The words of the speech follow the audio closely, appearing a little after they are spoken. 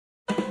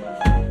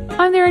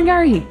I'm Erin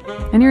Garrihy,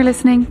 and you're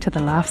listening to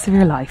The Laughs of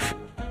Your Life,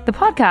 the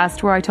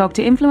podcast where I talk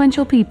to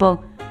influential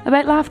people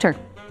about laughter.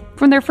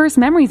 From their first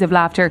memories of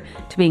laughter,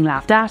 to being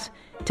laughed at,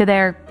 to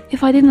their,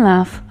 if I didn't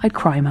laugh, I'd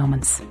cry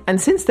moments. And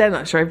since then,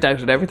 I'm sure I've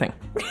doubted everything.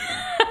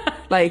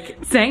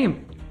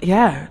 Same.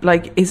 Yeah,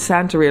 is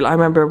Santa real? I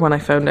remember when I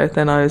found out,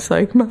 then I was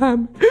like,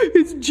 Mom,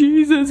 is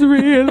Jesus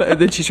real?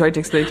 And then she tried to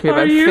explain to me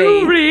about faith. Are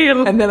you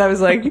real? And then I was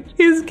like,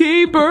 is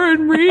Gay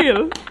Byrne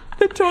real?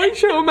 The toy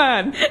show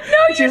man.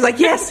 No, she was like,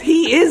 yes,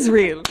 he is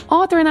real.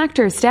 Author and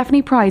actor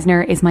Stefanie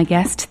Preissner is my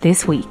guest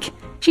this week.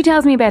 She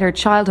tells me about her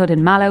childhood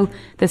in Mallow,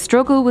 the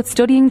struggle with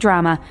studying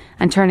drama,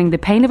 and turning the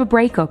pain of a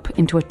breakup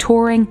into a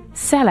touring,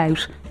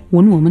 sell-out,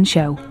 one-woman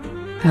show.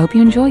 I hope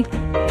you enjoy.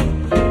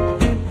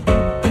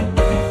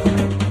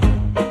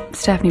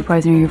 Stefanie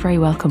Preissner, you're very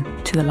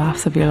welcome to The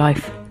Laughs of Your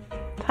Life.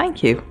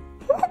 Thank you.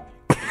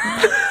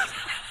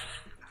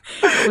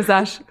 Was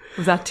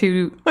that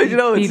too I don't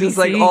know, it's BBC? just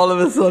all of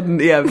a sudden,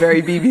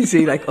 very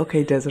BBC,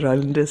 okay, Desert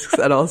Island Discs,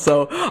 and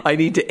also I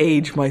need to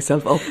age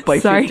myself up by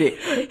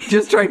 50.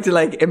 Just trying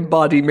to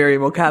embody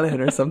Miriam O'Callaghan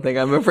or something.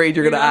 I'm afraid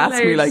you're going to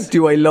ask me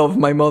do I love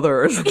my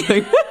mother or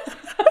something.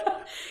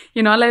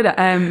 You're not allowed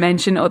to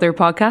mention other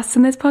podcasts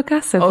in this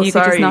podcast, so if you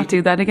could just not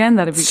do that again,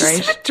 that'd be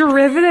great. Just a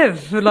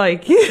derivative,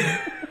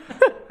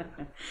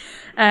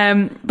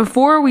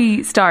 Before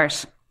we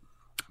start,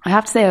 I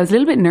have to say I was a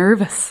little bit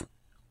nervous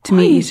to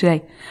meet you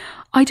today.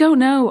 I don't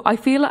know. I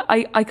feel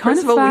I kind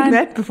First of all, we've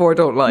met before,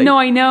 don't lie. No,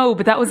 I know,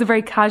 but that was a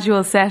very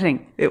casual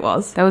setting. It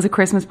was. That was a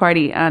Christmas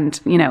party and,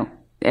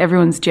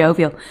 everyone's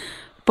jovial.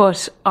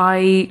 But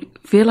I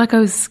feel like I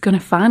was going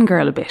to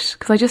fangirl a bit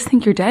because I just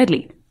think you're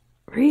deadly.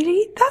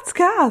 Really? That's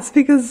gas,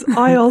 because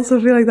I also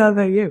feel like that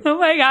about you. Oh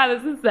my God,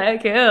 this is so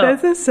cool.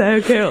 This is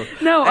so cool.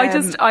 No,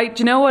 do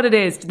you know what it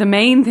is? The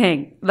main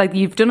thing,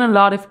 you've done a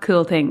lot of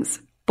cool things,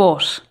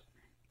 but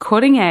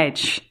cutting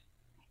edge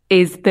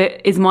is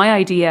my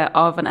idea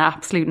of an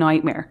absolute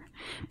nightmare,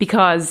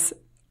 because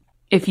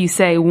if you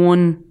say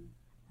one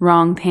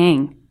wrong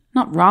thing,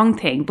 not wrong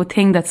thing, but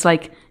thing that's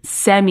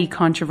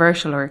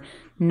semi-controversial or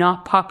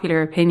not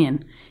popular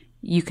opinion,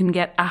 you can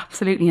get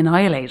absolutely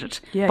annihilated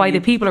by the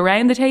people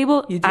around the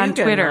table and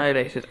Twitter.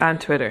 Annihilated, and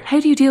Twitter.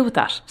 How do you deal with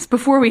that? Just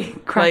before we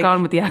crack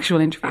on with the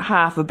actual interview.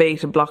 Half a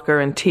beta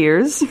blocker and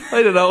tears.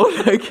 I don't know.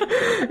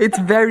 It's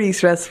very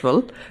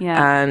stressful.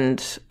 Yeah.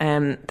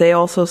 And they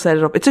also set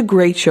it up. It's a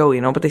great show,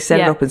 but they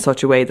set it up in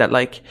such a way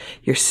that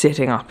you're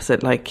sitting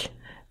opposite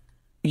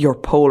your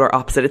polar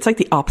opposite. It's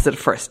the opposite of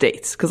First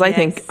Dates, because I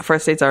think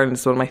First Dates Ireland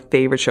is one of my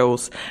favourite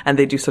shows, and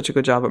they do such a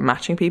good job at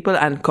matching people,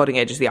 and Cutting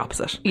Edge is the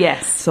opposite.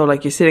 Yes. So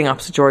you're sitting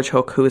opposite George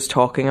Hook, who is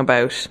talking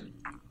about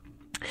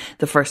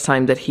the first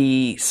time that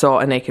he saw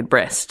a naked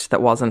breast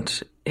that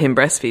wasn't him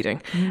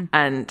breastfeeding.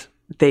 And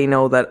they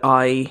know that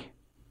I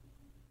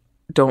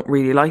don't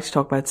really like to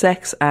talk about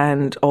sex,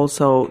 and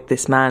also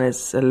this man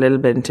is a little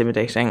bit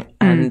intimidating,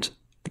 and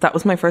that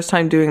was my first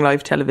time doing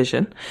live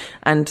television,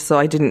 and so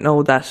I didn't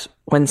know that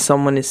when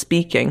someone is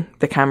speaking,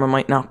 the camera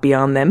might not be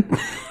on them.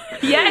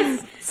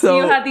 Yes. So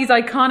you had these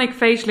iconic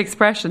facial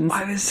expressions.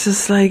 I was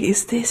just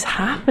is this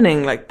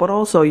happening? But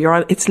also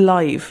it's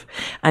live,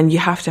 and you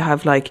have to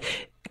have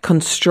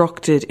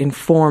constructed,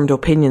 informed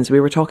opinions.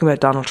 We were talking about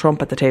Donald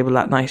Trump at the table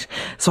that night,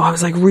 so I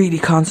was really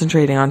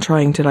concentrating on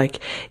trying to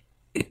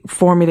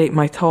formulate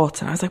my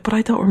thoughts, and I was but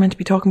I thought we're meant to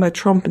be talking about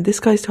Trump, and this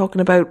guy's talking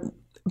about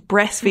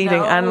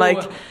breastfeeding, and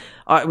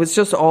it was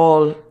just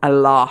all a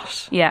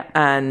lot. Yeah.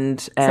 And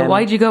so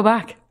why'd you go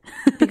back?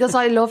 Because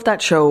I love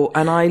that show,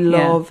 and I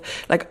love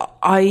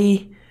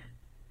I'm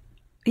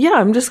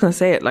just going to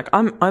say it.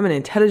 I'm an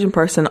intelligent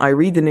person. I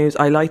read the news.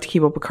 I like to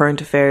keep up with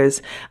current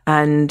affairs,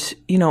 and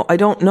I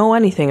don't know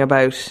anything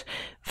about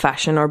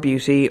fashion or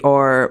beauty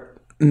or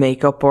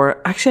makeup,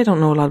 or actually I don't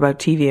know a lot about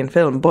TV and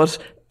film, but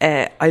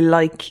I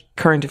like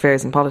current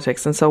affairs and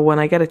politics, and so when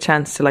I get a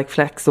chance to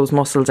flex those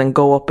muscles and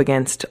go up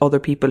against other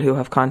people who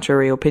have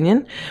contrary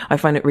opinion, I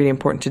find it really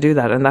important to do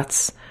that, and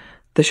that's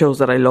the shows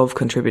that I love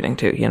contributing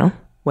to,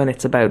 when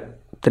it's about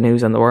the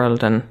news and the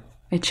world. And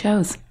it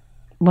shows.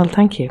 Well,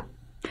 thank you.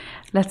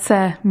 Let's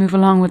move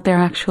along with their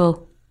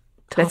actual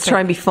topic. Let's try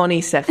and be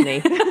funny,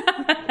 Stefanie.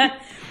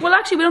 Well,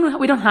 actually,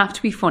 we don't have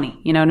to be funny,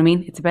 you know what I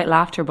mean? It's about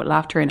laughter, but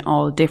laughter in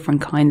all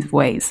different kinds of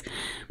ways.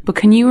 But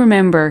can you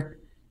remember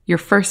your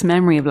first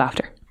memory of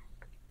laughter?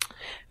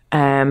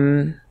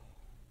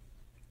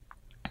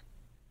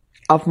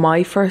 Of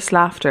my first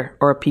laughter,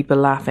 or people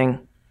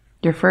laughing?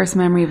 Your first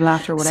memory of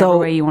laughter, whatever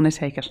way you want to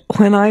take it.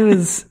 When I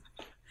was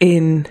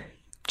in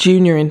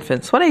junior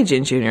infants. What age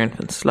in junior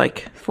infants?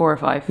 4 or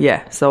 5.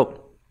 Yeah.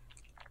 So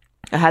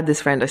I had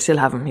this friend, I still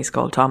have him, he's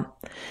called Tom.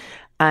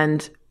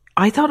 And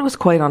I thought it was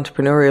quite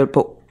entrepreneurial,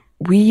 but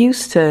we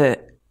used to,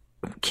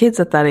 kids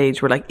at that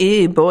age were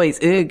boys,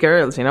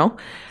 girls,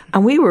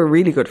 And we were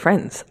really good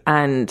friends.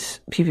 And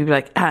people would be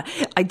like,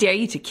 I dare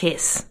you to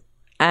kiss.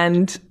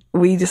 And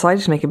we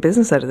decided to make a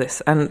business out of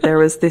this. And there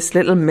was this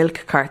little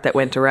milk cart that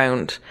went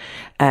around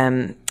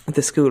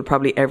the school,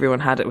 probably everyone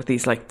had it with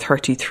these like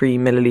 33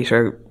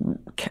 milliliter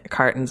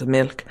cartons of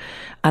milk,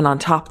 and on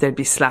top there'd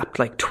be slapped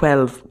like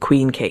 12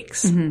 queen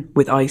cakes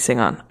with icing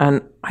on.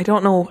 And I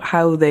don't know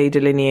how they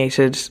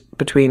delineated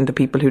between the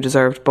people who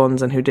deserved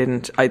buns and who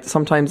didn't.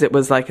 Sometimes it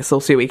was like a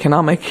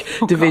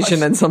socioeconomic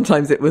division, and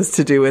sometimes it was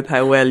to do with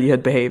how well you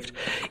had behaved.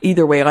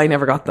 Either way, I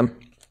never got them.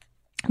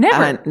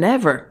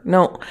 Never,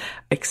 no.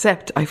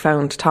 Except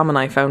Tom and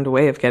I found a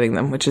way of getting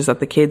them, which is that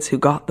the kids who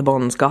got the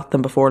buns got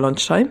them before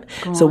lunchtime.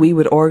 So we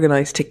would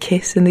organise to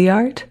kiss in the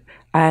yard,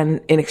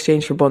 and in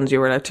exchange for buns you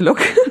were allowed to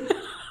look.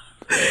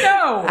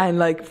 No! And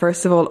like,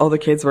 first of all, other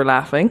kids were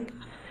laughing.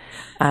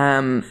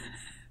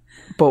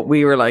 But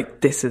we were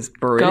like, this is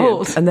brilliant.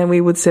 Gold. And then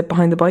we would sit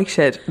behind the bike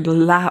shed.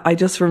 I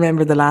just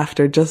remember the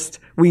laughter.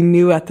 We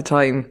knew at the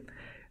time,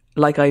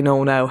 like I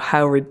know now,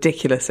 how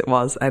ridiculous it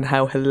was and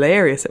how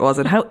hilarious it was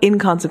and how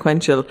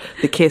inconsequential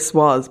the kiss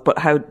was, but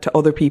how to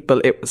other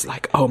people it was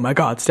like, oh my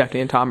God,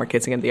 Stefanie and Tom are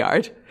kissing in the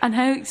yard.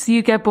 And so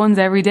you get buns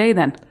every day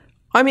then?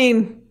 I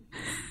mean,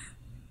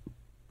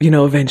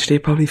 eventually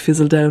it probably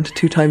fizzled down to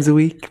 2 times a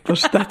week,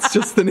 but that's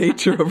just the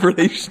nature of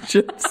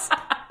relationships.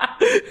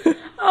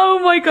 Oh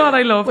my God,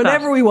 I love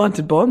Whenever we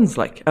wanted buns,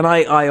 and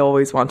I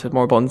always wanted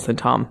more buns than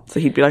Tom. So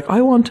he'd be like, I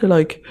want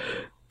to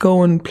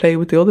go and play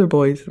with the other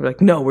boys. We're like,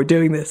 no, we're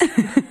doing this.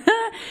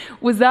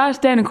 Was that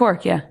down in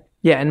Cork, yeah?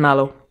 Yeah, in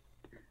Mallow.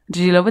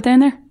 Did you love it down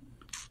there?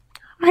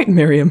 Right,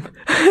 Miriam.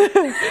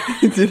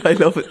 Did I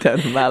love it down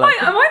in Mallow?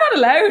 Am I not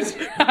allowed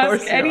to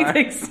ask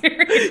anything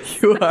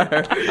serious? You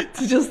are.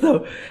 It's just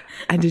though.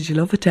 And did you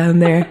love it down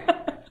there?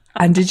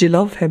 And did you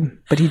love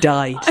him? But he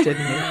died,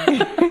 didn't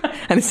he?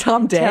 And is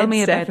Tom dead? Tell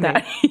me about Stefanie?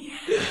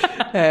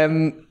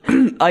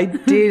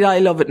 that. I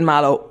love it in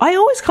Mallow. I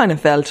always kind of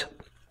felt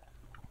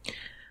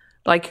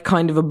like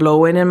kind of a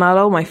blow-in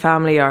Mallow. My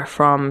family are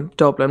from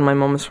Dublin. My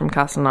mum is from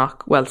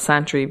Castleknock. Well,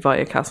 Santry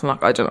via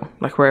Castleknock. I don't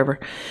know, wherever.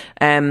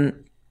 And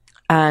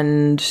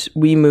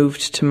we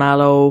moved to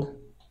Mallow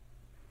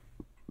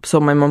so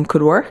my mum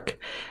could work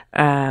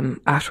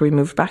after we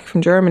moved back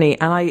from Germany.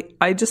 And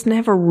I just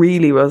never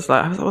really was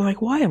like, I was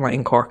like, why am I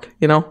in Cork?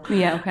 Yeah,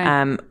 okay.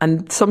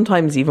 And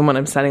sometimes even when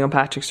I'm standing on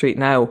Patrick Street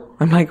now,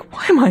 I'm like,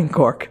 why am I in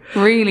Cork?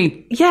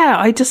 Really? Yeah,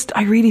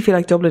 I really feel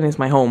like Dublin is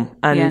my home.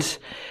 And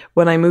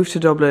when I moved to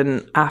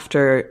Dublin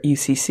after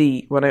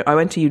UCC, when I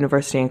went to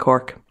university in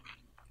Cork,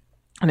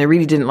 and I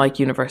really didn't like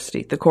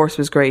university. The course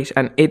was great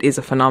and it is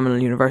a phenomenal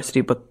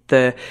university, but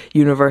the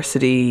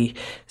university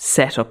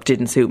setup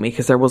didn't suit me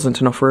because there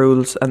wasn't enough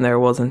rules and there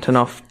wasn't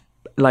enough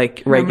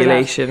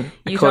regulation.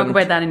 You talk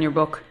about that in your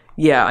book.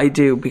 Yeah, I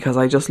do, because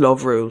I just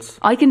love rules.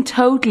 I can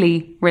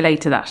totally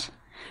relate to that.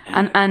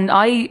 And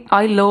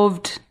I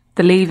loved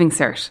the Leaving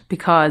Cert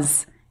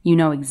because you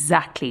know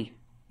exactly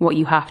what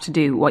you have to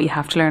do, what you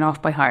have to learn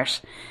off by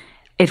heart.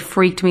 It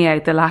freaked me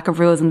out, the lack of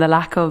rules and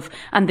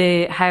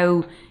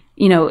how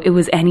it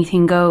was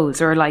anything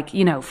goes, or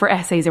for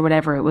essays or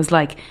whatever, it was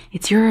like,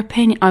 it's your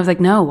opinion. I was like,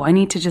 no, I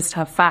need to just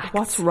have facts.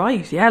 What's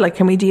right? Yeah,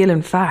 can we deal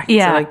in facts?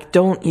 Yeah.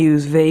 Don't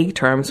use vague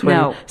terms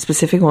when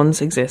specific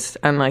ones exist,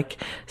 and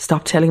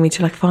stop telling me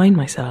to find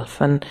myself.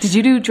 And did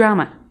you do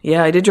drama?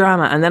 Yeah, I did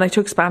drama, and then I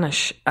took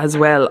Spanish as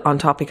well on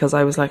top because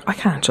I was like, I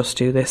can't just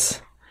do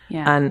this.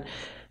 Yeah. And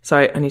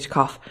sorry, I need to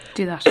cough.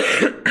 Do that.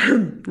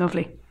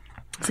 Lovely.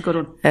 It's a good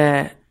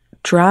one.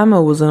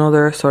 Drama was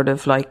another sort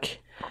of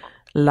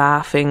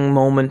laughing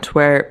moment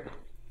where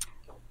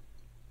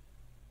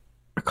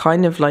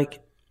kind of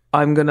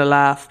I'm going to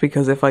laugh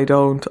because if I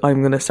don't,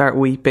 I'm going to start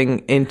weeping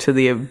into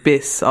the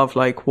abyss of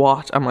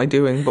what am I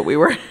doing? But we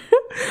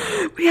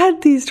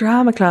had these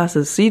drama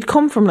classes. So you'd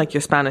come from your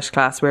Spanish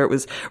class where it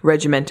was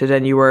regimented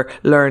and you were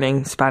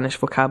learning Spanish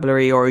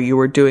vocabulary or you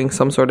were doing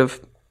some sort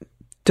of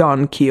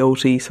Don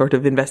Quixote sort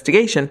of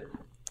investigation.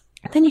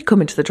 And then you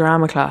come into the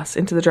drama class,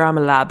 into the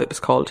drama lab it was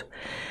called.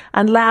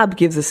 And lab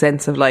gives a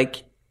sense of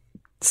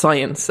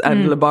science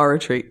and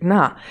laboratory.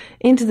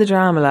 Into the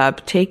drama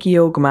lab, take a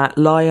yoga mat,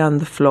 lie on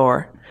the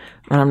floor.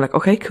 And I'm like,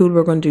 okay, cool,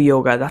 we're going to do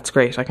yoga. That's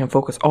great. I can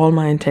focus all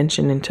my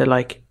attention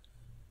into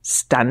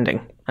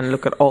standing and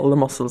look at all the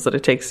muscles that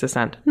it takes to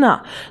stand.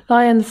 Lie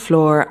on the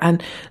floor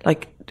and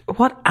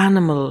what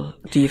animal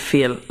do you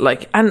feel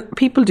like? And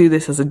people do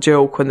this as a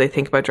joke when they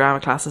think about drama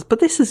classes, but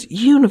this is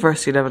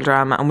university level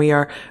drama and we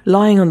are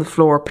lying on the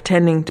floor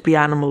pretending to be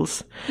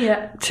animals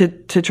to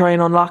try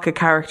and unlock a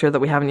character that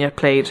we haven't yet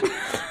played.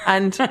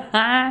 And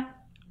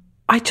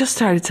I just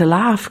started to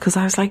laugh because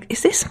I was like,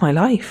 is this my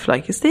life?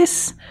 Is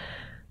this...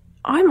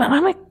 I'm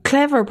a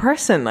clever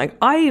person.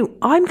 I'm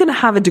going to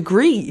have a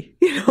degree,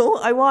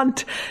 I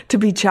want to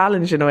be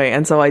challenged in a way.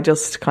 And so I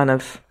just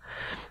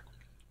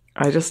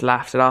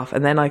laughed it off,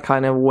 and then I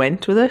kind of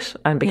went with it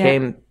and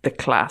became the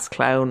class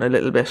clown a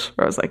little bit,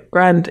 where I was like,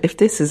 grand, if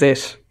this is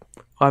it,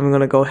 I'm going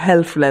to go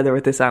hell for leather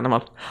with this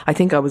animal. I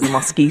think I was a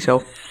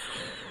mosquito.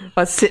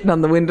 I was sitting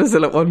on the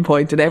windowsill at one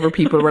point, and ever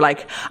people were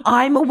like,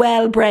 "I'm a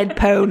well-bred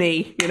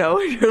pony," you know.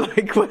 You're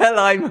like, "Well,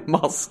 I'm a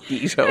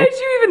mosquito." How did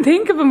you even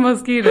think of a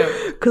mosquito?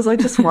 Because I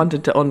just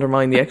wanted to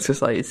undermine the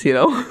exercise, you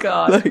know.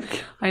 God,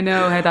 I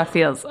know how that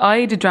feels.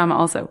 I did drama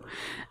also,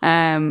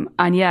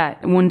 and yeah,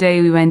 one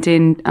day we went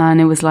in, and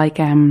it was like,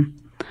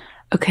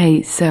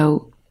 okay,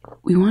 so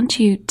we want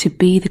you to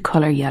be the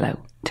colour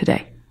yellow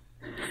today.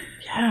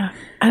 Yeah,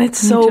 and it's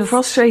so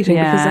frustrating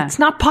because it's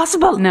not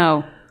possible.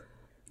 No.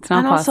 It's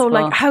not possible. Also,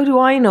 like, how do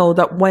I know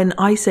that when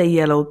I say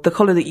yellow, the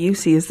colour that you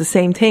see is the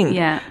same thing?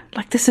 Yeah.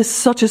 Like, this is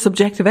such a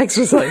subjective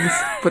exercise.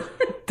 But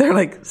they're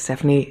like,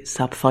 Stefanie,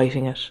 stop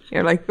fighting it.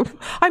 You're like,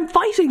 I'm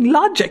fighting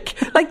logic.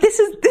 Like, this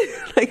is,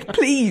 like,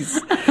 please,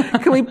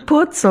 can we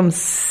put some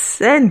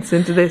sense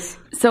into this?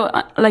 So,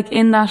 like,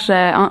 in that,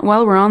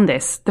 while we're on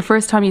this, the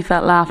first time you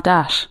felt laughed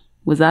at,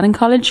 was that in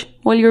college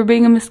while you were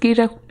being a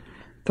mosquito?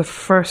 The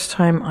first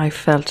time I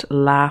felt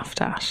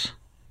laughed at.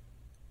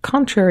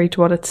 Contrary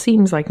to what it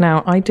seems like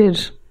now, I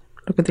did.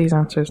 Look at these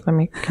answers.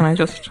 Can I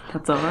just...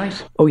 That's all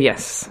right. Oh,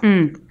 yes.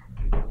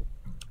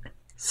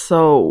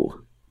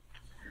 So,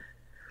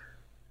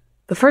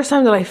 the first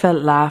time that I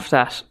felt laughed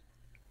at,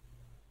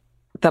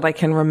 that I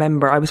can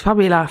remember, I was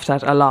probably laughed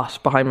at a lot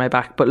behind my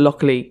back, but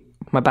luckily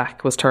my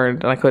back was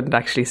turned and I couldn't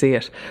actually see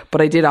it.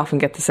 But I did often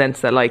get the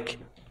sense that, like,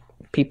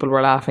 people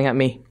were laughing at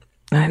me.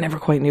 And I never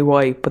quite knew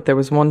why, but there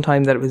was one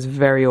time that it was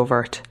very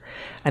overt,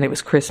 and it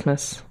was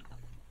Christmas.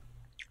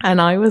 And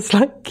I was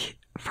like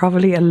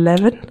probably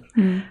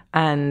 11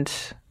 and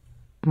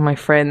my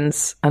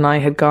friends and I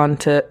had gone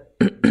to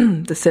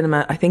the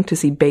cinema, I think to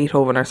see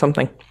Beethoven or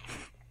something.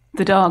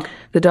 The dog,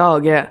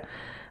 yeah.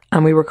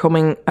 And we were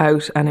coming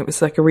out and it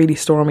was like a really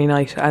stormy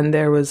night and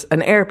there was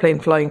an airplane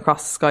flying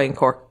across the sky in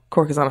Cork.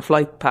 Cork is on a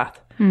flight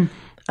path. And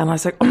I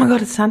was like, oh my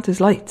God, it's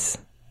Santa's lights.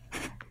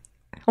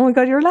 Oh my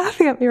God, you're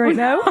laughing at me right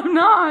now. I'm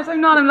not.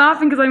 I'm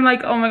laughing because I'm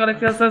like, oh my God, I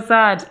feel so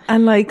sad.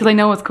 And like, because I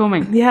know what's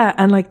coming. Yeah.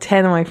 And like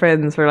 10 of my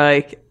friends were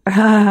like,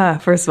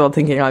 first of all,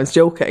 thinking I was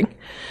joking.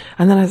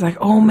 And then I was like,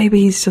 oh, maybe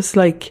he's just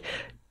like,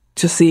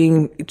 just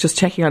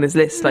checking on his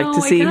list, like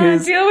to see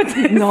who's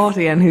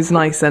naughty and who's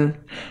nice. And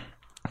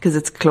because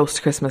it's close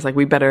to Christmas, like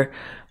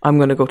I'm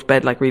going to go to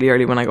bed like really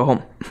early when I go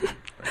home.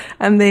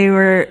 And they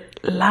were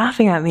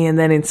laughing at me. And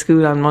then in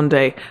school on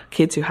Monday,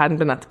 kids who hadn't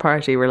been at the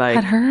party were like,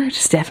 had heard.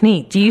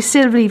 Stefanie, do you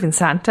still believe in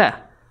Santa?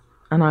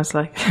 And I was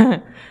like,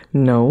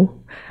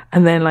 no.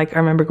 And then like I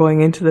remember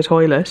going into the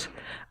toilet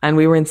and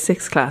we were in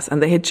 6th class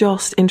and they had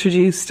just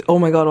introduced, oh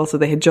my God, also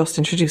they had just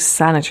introduced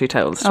sanitary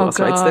towels to us,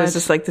 right? So there's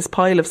just like this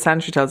pile of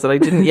sanitary towels that I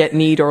didn't yet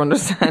need or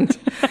understand.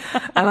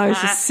 And I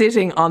was just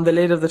sitting on the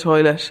lid of the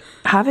toilet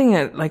having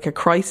a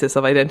crisis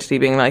of identity,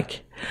 being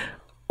like,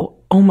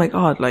 oh my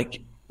God,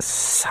 like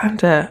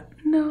Santa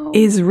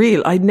is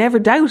real. I never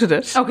doubted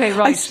it. Okay,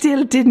 right. I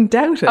still didn't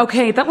doubt it.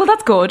 Okay,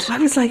 that's good. I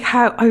was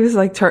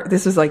like,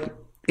 this was like,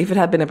 if it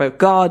had been about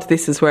God,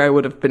 this is where I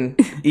would have been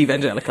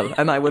evangelical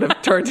and I would have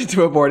turned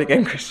into a born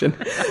again Christian.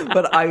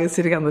 But I was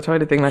sitting on the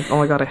toilet thing like, oh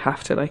my God, I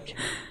have to like,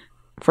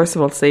 first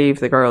of all, save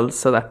the girls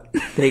so that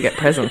they get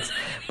presents.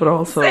 But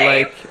also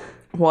like,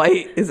 why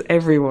is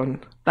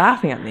everyone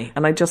laughing at me?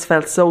 And I just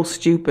felt so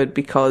stupid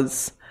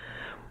because...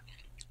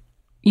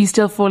 You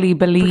still fully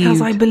believed.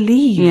 Because I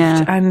believed.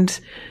 Yeah. And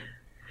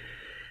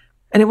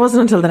it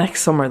wasn't until the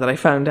next summer that I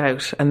found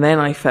out. And then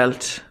I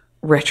felt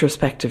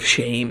retrospective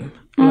shame.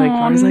 Like,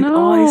 I was like,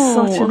 oh, he's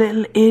such a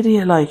little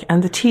idiot. Like,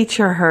 and the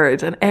teacher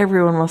heard and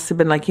everyone must have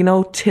been like, you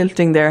know,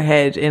 tilting their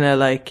head in a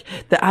like,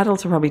 the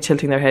adults are probably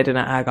tilting their head in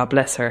a, God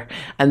bless her.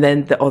 And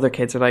then the other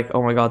kids are like,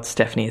 oh my God,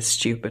 Stefanie is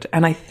stupid.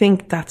 And I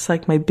think that's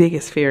like my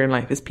biggest fear in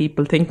life is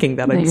people thinking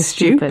that I'm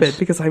stupid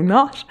because I'm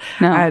not.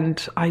 No.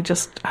 And I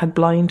just had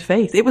blind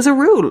faith. It was a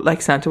rule,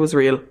 like Santa was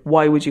real.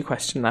 Why would you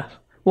question that?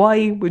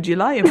 Why would you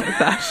lie about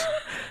that?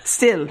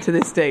 Still to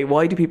this day,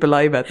 why do people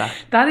lie about that?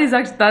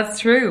 That's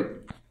true.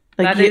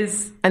 Like,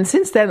 and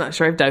since then, I'm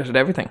sure I've doubted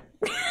everything.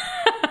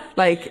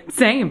 Like,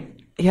 same.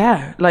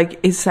 Yeah,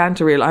 like, is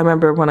Santa real? I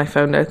remember when I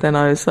found out, then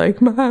I was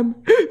like,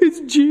 Mom,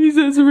 is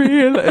Jesus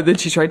real? And then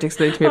she tried to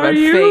explain to me about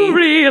faith. Are you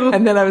real?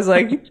 And then I was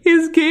like,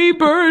 is Gay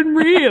Byrne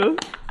real?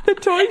 The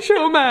toy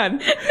show man.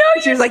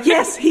 No, she was like,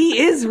 yes,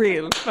 he is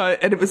real.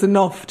 And it was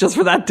enough just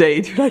for that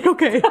day to be like,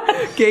 okay,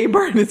 Gay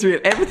Byrne is real.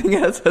 Everything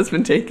else has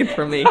been taken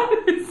from me.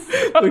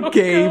 But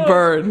Gay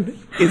Byrne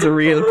is a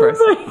real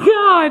person. Oh my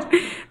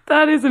God.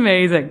 That is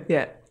amazing.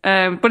 Yeah.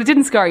 But it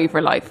didn't scar you for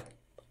life.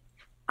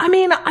 I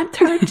mean, I'm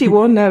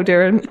 31 now,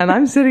 Darren, and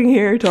I'm sitting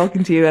here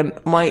talking to you and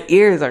my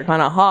ears are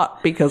kind of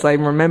hot because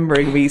I'm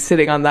remembering me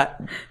sitting on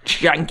that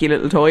janky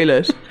little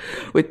toilet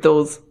with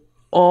those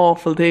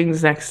awful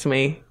things next to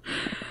me.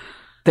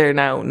 They're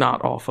now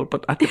not awful,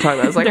 but at the time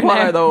I was like, what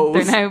are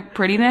those? They're now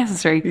pretty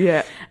necessary.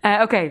 Yeah.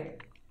 Okay.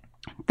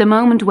 The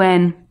moment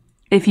when,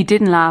 if you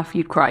didn't laugh,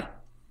 you'd cry.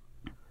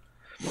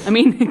 I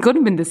mean, it could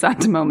have been the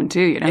Santa moment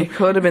too, you know. It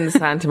could have been the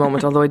Santa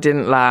moment, although I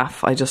didn't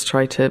laugh. I just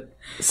tried to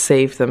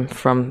save them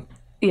from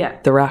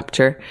the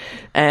rapture.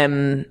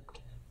 If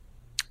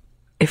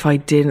I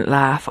didn't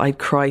laugh, I'd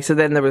cry. So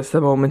then there was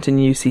the moment in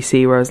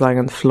UCC where I was lying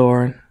on the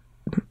floor and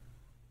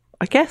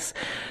I guess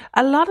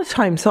a lot of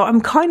times, so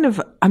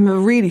I'm a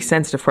really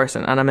sensitive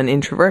person and I'm an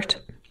introvert.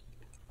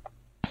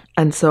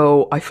 And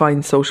so I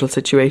find social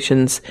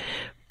situations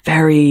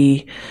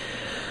very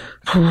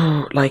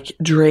like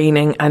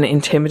draining and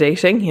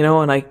intimidating, you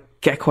know, and I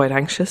get quite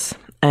anxious.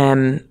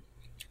 And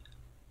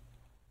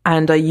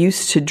I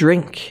used to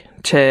drink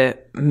to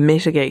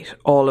mitigate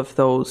all of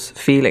those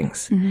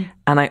feelings.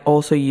 And I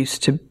also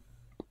used to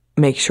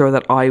make sure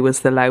that I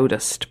was the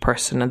loudest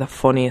person and the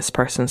funniest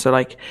person. So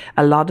like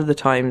a lot of the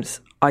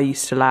times I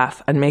used to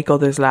laugh and make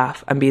others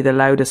laugh and be the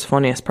loudest,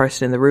 funniest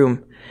person in the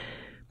room.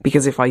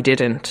 Because if I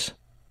didn't,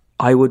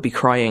 I would be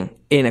crying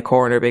in a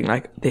corner being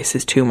like, this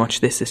is too much,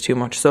 this is too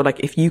much. So like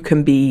if you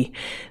can be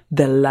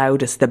the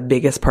loudest, the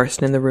biggest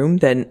person in the room,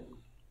 then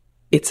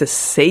it's a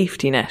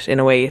safety net in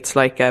a way. It's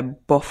like a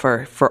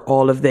buffer for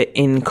all of the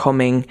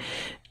incoming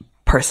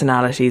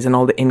personalities and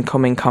all the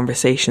incoming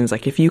conversations.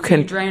 Like if you can...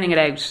 You're drowning it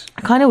out.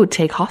 I kind of would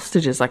take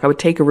hostages. Like I would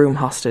take a room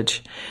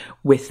hostage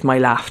with my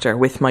laughter,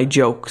 with my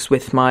jokes,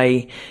 with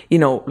my, you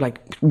know,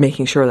 like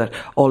making sure that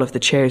all of the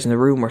chairs in the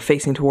room were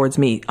facing towards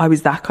me. I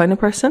was that kind of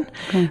person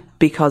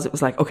because it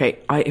was like, okay,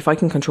 if I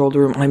can control the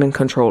room, I'm in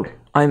control.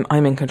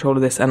 I'm in control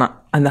of this, and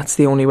that's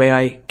the only way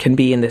I can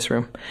be in this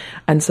room.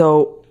 And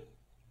so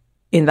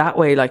in that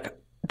way, like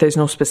there's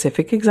no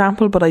specific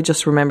example, but I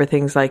just remember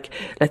things like,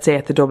 let's say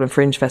at the Dublin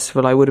Fringe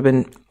Festival, I would have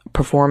been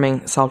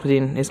performing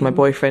Salvadine Is My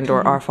Boyfriend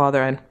or Our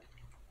Father, and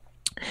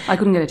I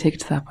couldn't get a ticket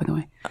to that, by the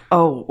way.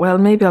 Oh, well,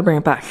 maybe I'll bring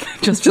it back.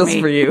 just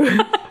for you.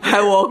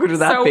 How awkward would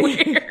that so be?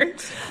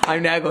 Weird.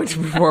 I'm now going to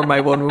perform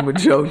my one-woman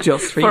show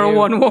just for you. For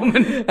one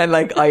woman. And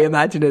like, I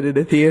imagine it in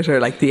a theatre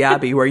like the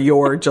Abbey where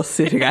you're just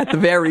sitting at the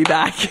very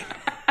back.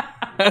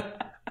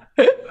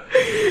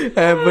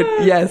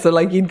 But yeah, so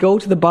like you'd go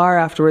to the bar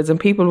afterwards and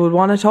people would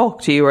want to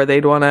talk to you, or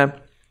they'd want to...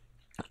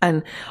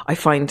 And I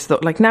find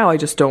that like now I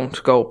just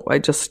don't go. I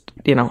just,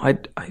 you know, I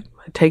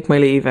take my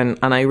leave, and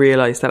I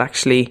realise that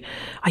actually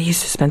I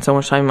used to spend so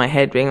much time in my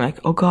head being like,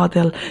 oh God,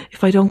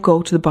 if I don't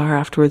go to the bar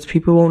afterwards,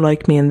 people won't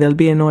like me and they'll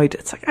be annoyed.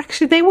 It's like,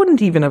 actually they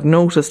wouldn't even have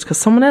noticed because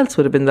someone else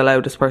would have been the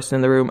loudest person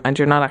in the room, and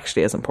you're not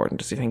actually as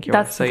important as you think you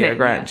are. So you're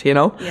grand, you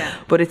know? Yeah.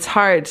 But it's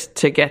hard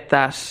to get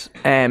that,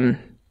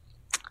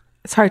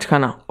 it's hard to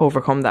kind of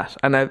overcome that.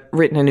 And I've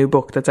written a new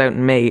book that's out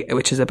in May,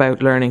 which is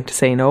about learning to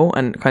say no,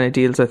 and kind of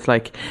deals with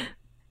like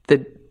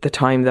the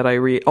time that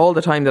all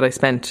the time that I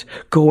spent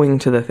going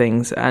to the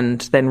things and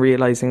then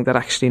realising that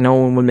actually no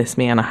one will miss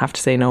me and I have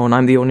to say no, and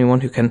I'm the only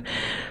one who can,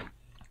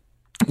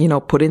 you know,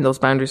 put in those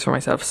boundaries for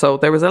myself. So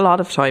there was a lot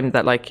of time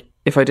that like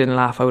if I didn't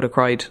laugh I would have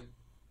cried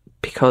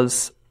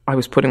because I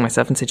was putting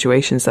myself in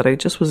situations that I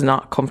just was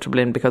not comfortable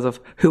in because of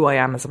who I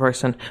am as a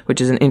person, which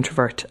is an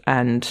introvert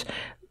and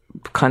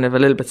kind of a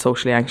little bit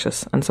socially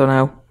anxious. And so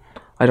now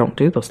I don't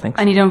do those things.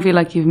 And you don't feel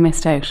like you've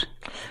missed out?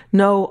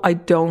 No, I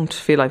don't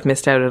feel I've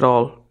missed out at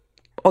all.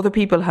 Other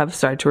people have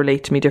started to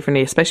relate to me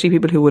differently, especially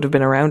people who would have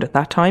been around at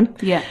that time.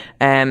 Yeah.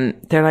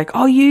 They're like,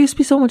 oh, you used to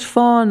be so much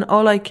fun.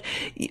 Oh, like,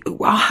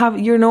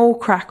 you're no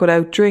crack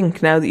without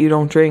drink now that you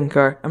don't drink.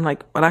 Or I'm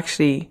like, well,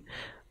 actually,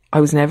 I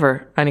was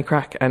never any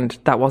crack and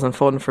that wasn't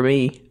fun for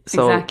me.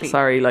 So exactly.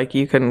 Sorry, like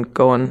you can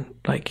go and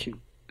like...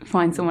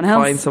 Find someone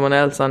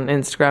else on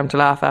Instagram to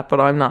laugh at, but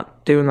I'm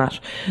not doing that.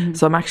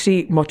 So I'm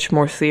actually much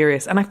more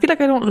serious. And I feel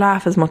like I don't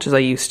laugh as much as I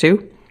used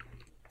to.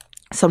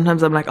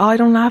 Sometimes I'm like, oh, I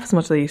don't laugh as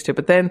much as I used to.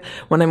 But then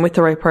when I'm with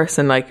the right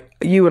person, like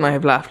you and I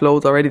have laughed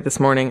loads already this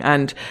morning,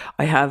 and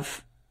I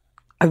have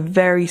a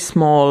very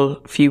small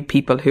few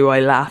people who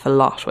I laugh a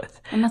lot with.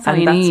 And that's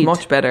need.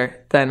 Much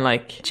better than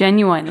like...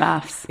 genuine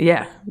laughs.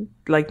 Yeah.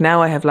 Like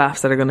now I have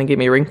laughs that are going to give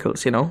me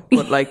wrinkles, you know.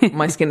 But like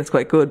my skin is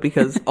quite good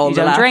because all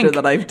the laughter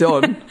that I've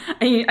done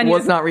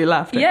was not real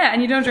laughter. Yeah,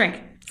 and you don't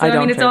drink. So I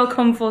mean, it's all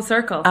come full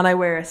circle. And I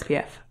wear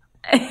SPF.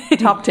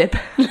 Top tip.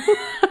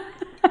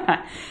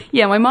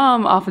 Yeah, my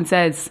mom often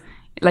says,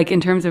 like in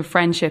terms of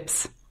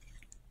friendships,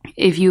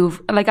 if you've,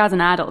 like as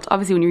an adult,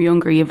 obviously when you're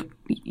younger, you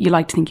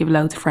like to think you have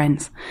loads of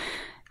friends.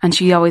 And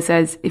she always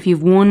says, if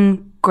you've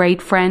one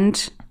great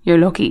friend, you're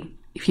lucky.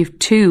 If you've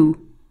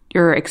two,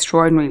 you're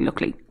extraordinarily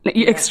lucky.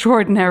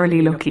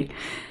 Extraordinarily lucky.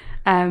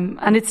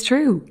 And it's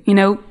true, you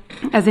know,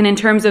 as in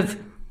terms of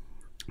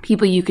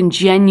people you can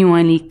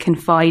genuinely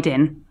confide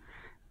in,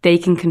 they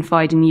can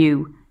confide in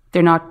you.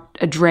 They're not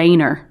a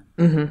drainer.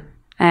 Mm-hmm.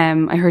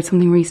 I heard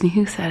something recently.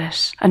 Who said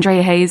it?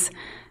 Andrea Hayes.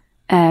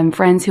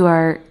 Friends who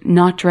are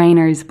not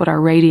drainers but are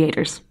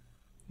radiators.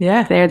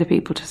 Yeah. They're the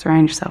people to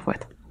surround yourself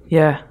with.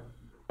 Yeah.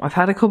 I've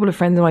had a couple of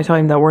friends in my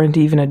time that weren't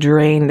even a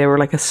drain. They were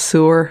like a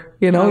sewer,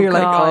 you know? You're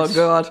God. like, oh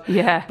God.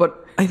 Yeah.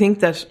 But I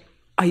think that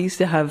I used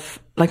to have,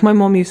 like my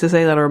mum used to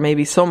say that, or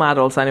maybe some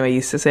adults anyway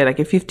used to say, like,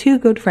 if you have two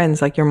good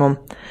friends like your mum,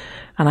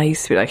 and I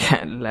used to be like,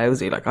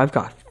 lousy, like I've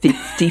got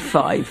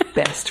 55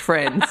 best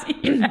friends.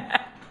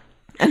 Yeah.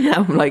 And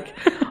now I'm like,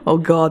 oh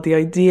God, the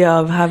idea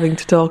of having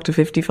to talk to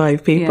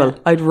 55 people,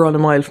 I'd run a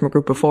mile from a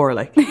group of four,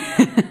 like.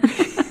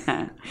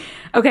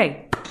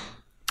 Okay.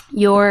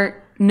 Your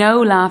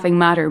no laughing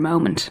matter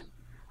moment.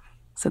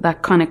 So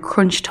that kind of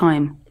crunch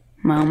time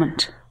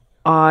moment.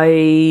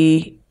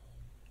 I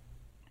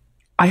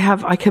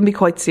I can be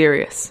quite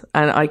serious,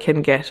 and I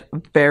can get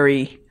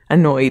very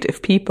annoyed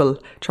if people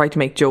try to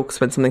make jokes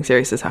when something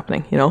serious is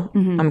happening, you know?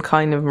 I'm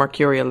kind of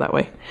mercurial that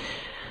way.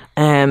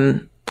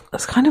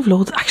 It's kind of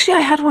loads. Actually,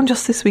 I had one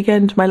just this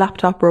weekend. My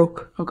laptop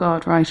broke. Oh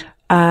God, right.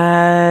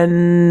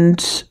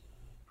 And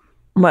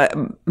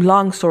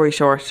long story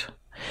short,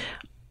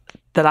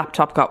 the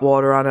laptop got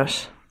water on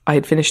it. I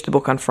had finished the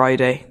book on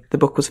Friday. The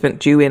book was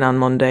due in on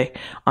Monday.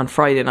 On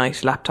Friday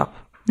night, laptop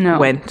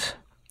went.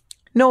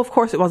 No, of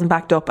course it wasn't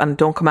backed up, and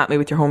don't come at me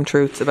with your home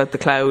truths about the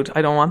cloud.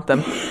 I don't want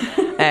them.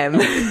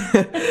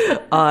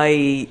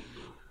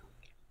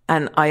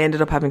 I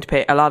ended up having to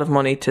pay a lot of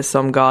money to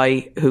some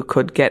guy who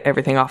could get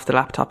everything off the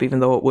laptop even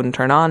though it wouldn't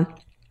turn on.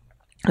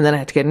 And then I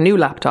had to get a new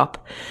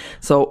laptop.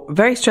 So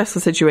very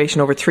stressful situation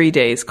over 3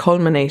 days,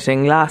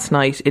 culminating last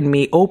night in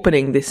me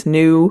opening this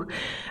new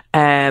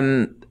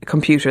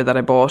computer that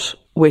I bought,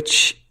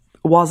 which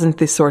wasn't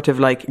this sort of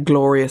like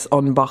glorious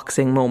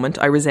unboxing moment.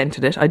 I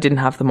resented it. I didn't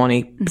have the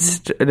money,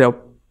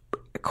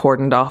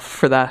 cordoned off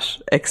for that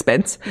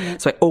expense.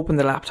 So I opened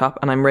the laptop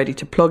and I'm ready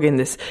to plug in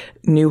this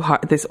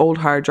this old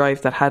hard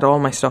drive that had all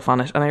my stuff on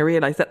it. And I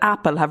realised that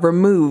Apple have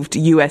removed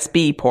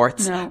USB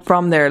ports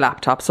from their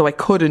laptop, so I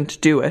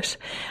couldn't do it.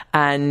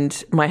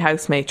 And my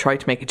housemate tried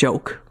to make a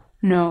joke.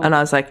 No. And I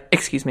was like,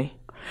 excuse me,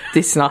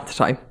 this is not the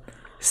time.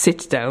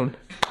 Sit down.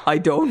 I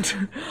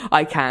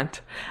can't.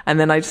 And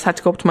then I just had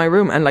to go up to my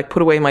room and like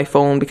put away my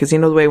phone, because you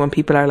know the way when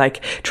people are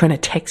like trying to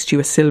text you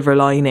a silver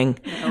lining,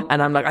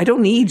 and I'm like, I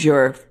don't need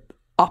your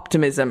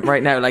optimism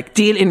right now. Like,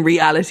 deal in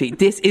reality.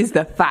 This is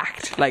the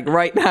fact. Like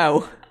right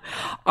now,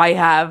 I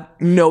have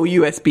no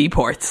USB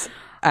ports,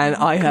 and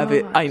I have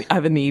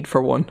a need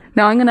for one.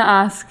 Now I'm going to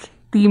ask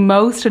the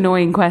most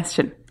annoying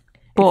question.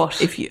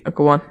 But if you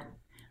go on,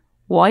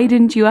 why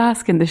didn't you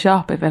ask in the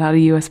shop if it had a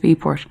USB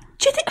port?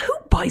 Do you think who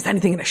buys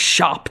anything in a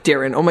shop,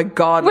 Darren? Oh my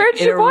God! Where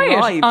did you buy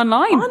it?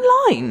 Online.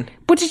 Online.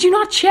 But did you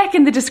not check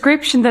in the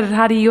description that it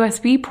had a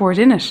USB port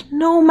in it?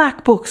 No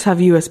MacBooks have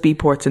USB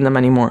ports in them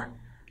anymore.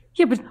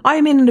 Yeah, but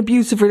I'm in an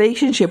abusive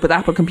relationship with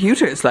Apple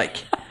computers.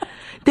 Like,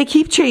 they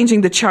keep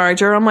changing the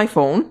charger on my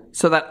phone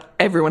so that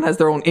everyone has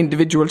their own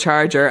individual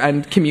charger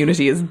and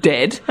community is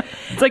dead.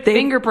 It's like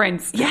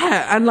fingerprints.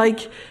 Yeah, and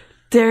like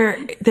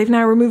they've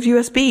now removed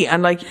USB,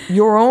 and like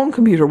your own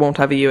computer won't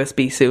have a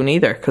USB soon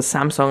either, because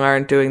Samsung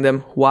aren't doing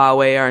them,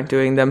 Huawei aren't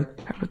doing them.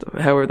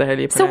 However the hell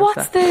you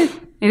pronounce that.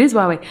 It is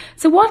Huawei.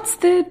 So what's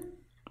the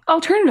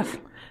alternative?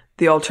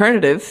 The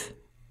alternative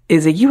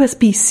is a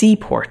USB-C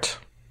port,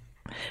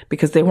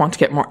 because they want to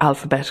get more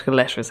alphabetical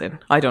letters in.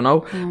 I don't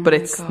know. But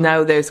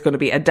now there's going to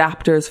be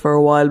adapters for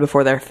a while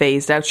before they're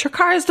phased out. Sure,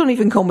 cars don't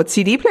even come with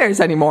CD players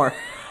anymore.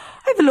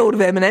 I have a load of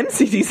Eminem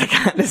CDs I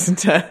can't listen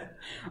to.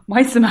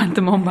 My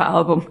Samantha Mumba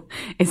album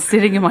is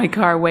sitting in my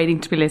car waiting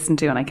to be listened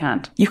to, and I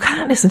can't. You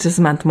can't listen to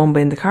Samantha Mumba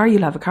in the car.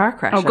 You'll have a car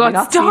crash. Oh God,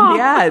 stop. Seen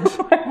the ad?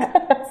 Oh my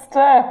God,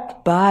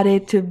 stop.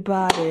 Body to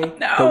body.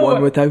 No. The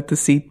one without the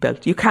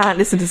seatbelt. You can't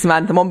listen to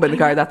Samantha Mumba in the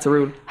car. That's a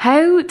rule.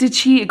 How did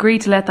she agree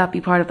to let that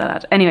be part of that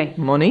ad? Anyway.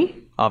 Money,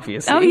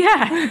 obviously. Oh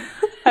yeah.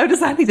 How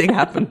does anything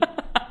happen?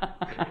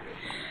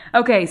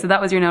 Okay, so that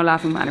was your no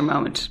laughing matter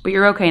moment. But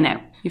you're okay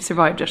now. You've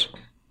survived it.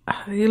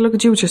 You look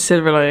at you with your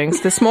silver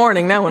linings. This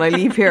morning now when I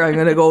leave here, I'm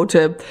going to go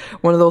to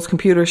one of those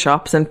computer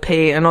shops and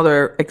pay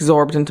another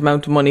exorbitant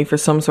amount of money for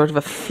some sort of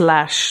a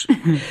flash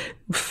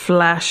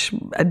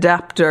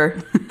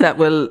adapter that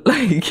will,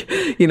 like,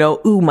 you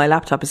know, ooh, my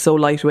laptop is so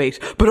lightweight,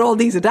 but all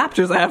these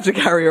adapters I have to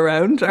carry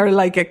around are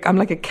like I'm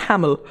like a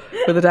camel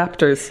with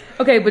adapters.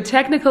 Okay, but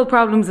technical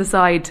problems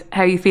aside,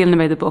 how are you feeling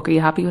about the book? Are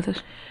you happy with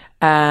it?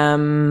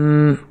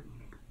 I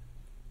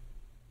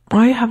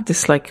have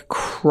this like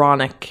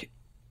chronic,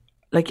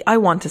 like, I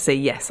want to say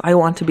yes. I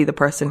want to be the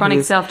person chronic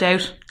who's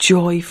self-doubt,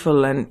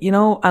 joyful, and you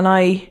know, and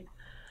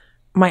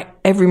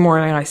every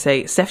morning I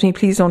say, Stefanie,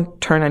 please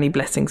don't turn any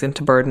blessings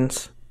into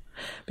burdens,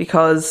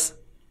 because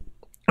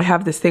I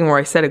have this thing where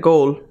I set a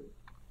goal,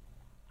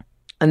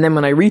 and then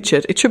when I reach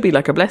it, it should be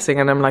like a blessing,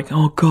 and I'm like,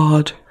 oh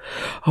God,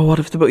 oh what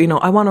if the book, you know,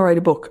 I want to write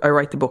a book. I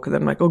write the book, and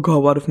then I'm like, oh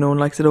God, what if no one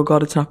likes it? Oh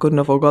God, it's not good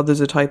enough. Oh God, there's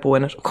a typo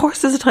in it. Of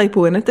course there's a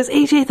typo in it. There's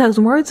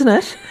 88,000 words in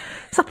it.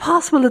 It's not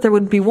possible that there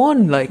wouldn't be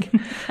one. Like,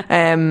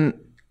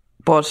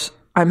 but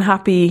I'm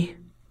happy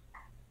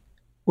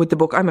with the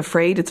book. I'm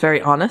afraid it's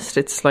very honest.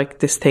 It's like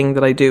this thing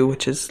that I do,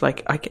 which is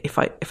like, if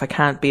I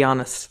can't be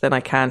honest, then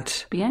I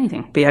can't be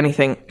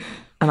anything.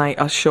 And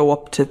I'll show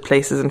up to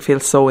places and feel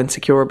so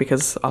insecure,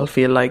 because I'll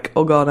feel like,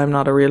 oh God, I'm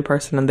not a real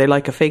person, and they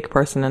like a fake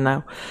person. And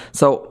now,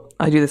 so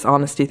I do this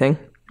honesty thing.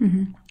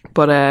 Mm-hmm.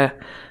 But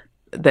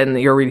then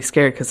you're really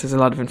scared, because there's a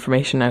lot of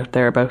information out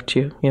there about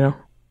you, you know.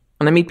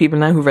 And I meet people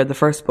now who've read the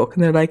first book,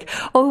 and they're like,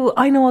 oh,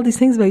 I know all these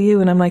things about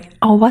you. And I'm like,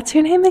 oh, what's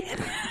your name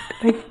again?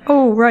 Like,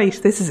 oh, right,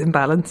 this is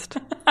imbalanced,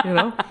 you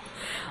know?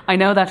 I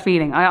know that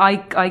feeling.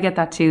 I get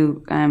that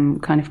too,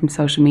 kind of from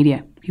social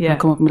media. People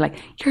come up and be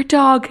like, your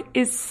dog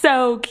is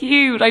so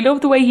cute. I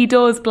love the way he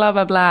does, blah,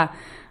 blah, blah.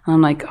 And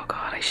I'm like, oh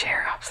God, I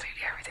share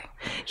absolutely everything.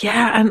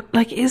 Yeah, and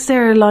like, is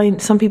there a line?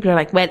 Some people are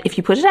like, well, if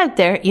you put it out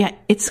there, yeah,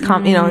 it's you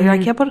know, you're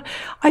like, yeah, but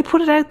I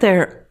put it out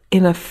there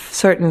in a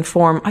certain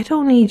form. I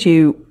don't need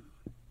you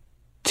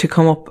to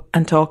come up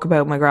and talk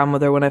about my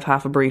grandmother when I've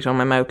half a burrito on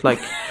my mouth. Like,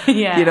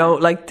 you know,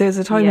 like there's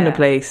a time and a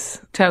place.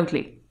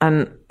 Totally.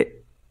 And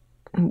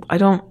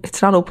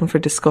it's not open for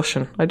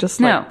discussion. I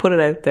just like put it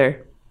out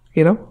there,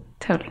 you know?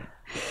 Totally.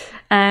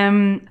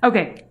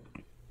 Okay.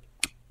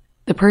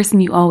 The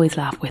person you always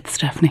laugh with,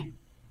 Stefanie.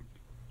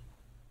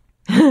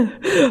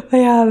 I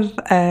have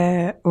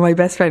my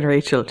best friend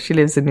Rachel. She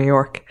lives in New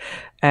York.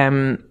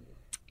 I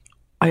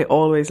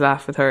always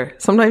laugh with her.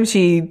 Sometimes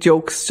she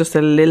jokes just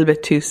a little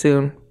bit too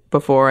soon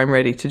before I'm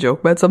ready to joke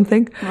about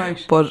something.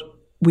 Right. But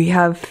we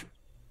have,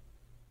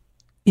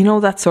 you know,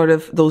 that sort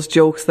of those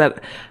jokes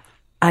that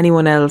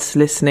anyone else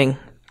listening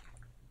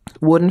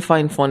wouldn't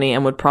find funny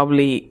and would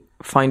probably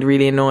find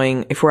really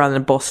annoying. If we're on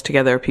a bus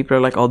together, people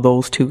are like, oh,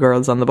 those two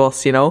girls on the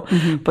bus, you know?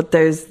 Mm-hmm. But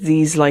there's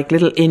these like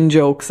little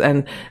in-jokes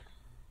and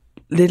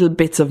little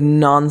bits of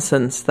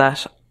nonsense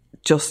that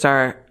just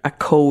are a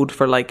code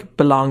for like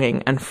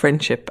belonging and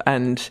friendship.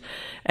 And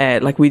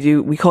like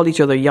we call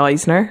each other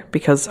Yeisner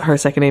because her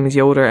second name is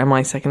Yoder and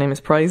my second name is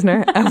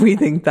Preissner. And we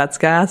think that's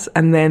gas.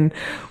 And then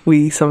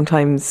we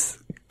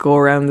sometimes go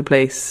around the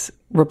place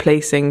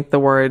putting the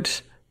word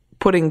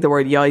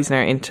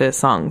Yeisner into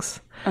songs.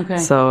 Okay.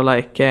 So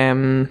like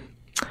it's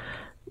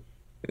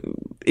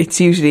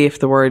usually if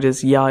the word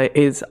is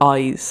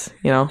eyes,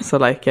 you know. So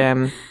like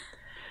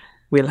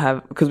we'll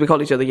have, because we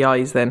call each other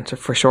Yais then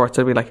for short,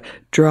 so we'll be like,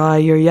 dry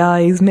your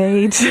Yais,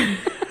 mate.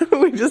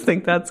 We just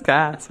think that's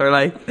gas. Or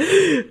like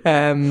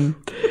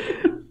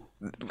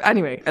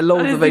anyway, a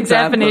load of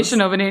examples.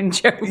 Definition of an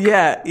in-joke.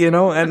 Yeah, you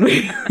know, and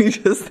we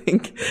just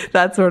think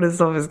that sort of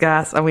stuff is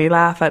gas, and we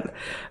laugh at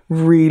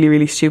really,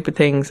 really stupid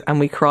things, and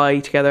we cry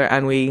together,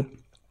 and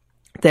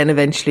then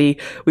eventually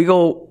we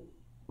go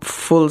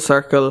full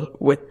circle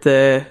with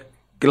the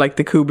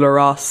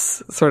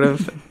Kubler-Ross sort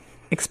of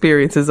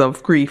experiences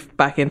of grief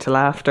back into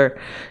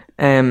laughter.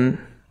 But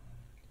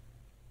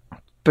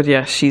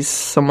yeah, she's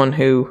someone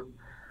who,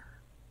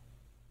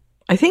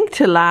 I think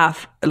to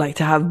laugh, like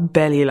to have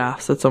belly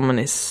laughs at someone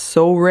is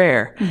so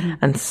rare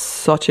and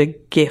such a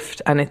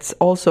gift. And it's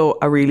also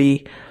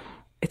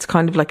it's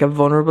kind of like a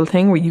vulnerable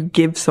thing where you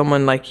give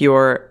someone like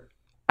your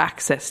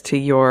access to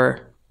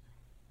your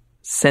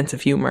sense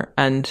of humour.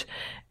 And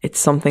it's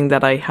something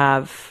that I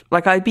have,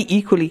 like I'd be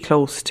equally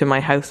close to my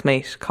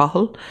housemate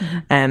Cathal,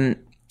 and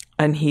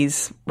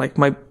he's like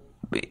my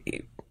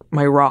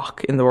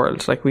rock in the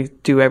world. Like we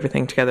do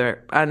everything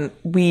together, and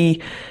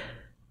the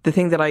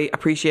thing that I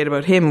appreciate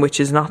about him, which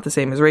is not the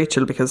same as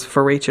Rachel, because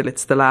for Rachel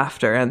it's the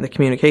laughter and the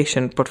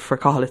communication, but for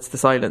Cathal it's the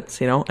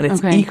silence, you know, and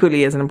it's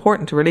equally as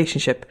important to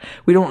relationship.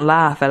 We don't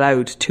laugh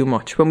aloud too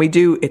much. When we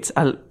do, it's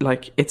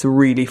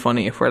really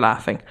funny if we're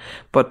laughing,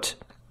 but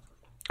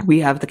we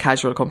have the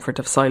casual comfort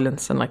of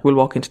silence, and like we'll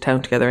walk into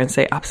town together and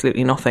say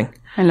absolutely nothing.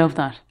 I love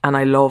that. And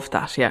I love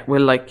that, yeah.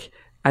 We'll like,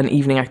 an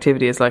evening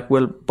activity is like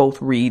we'll both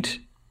read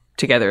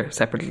together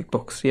separate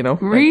books, you know.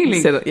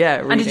 Really? Like, yeah.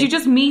 Reading. And did you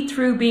just meet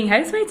through being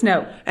housemates?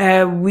 No.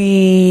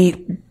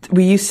 We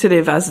used to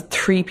live as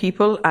 3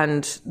 people,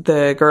 and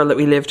the girl that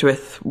we lived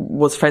with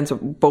was friends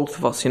with both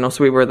of us, you know,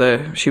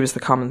 so she was the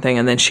common thing,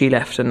 and then she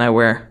left, and now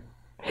we're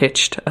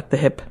hitched at the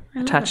hip,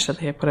 attached at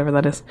the hip, whatever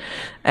that is.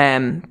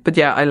 But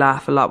yeah, I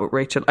laugh a lot with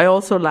Rachel. I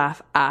also laugh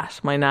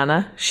at my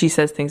nana. She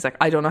says things like,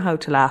 I don't know how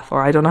to laugh,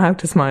 or I don't know how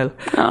to smile.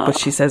 Aww. But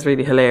she says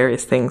really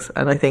hilarious things,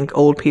 and I think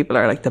old people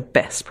are like the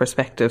best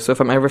perspective. So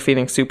if I'm ever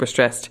feeling super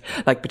stressed,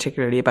 like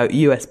particularly about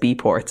USB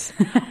ports,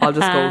 I'll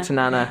just go to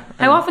nana.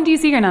 How often do you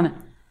see your nana?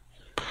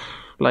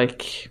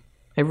 Like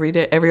every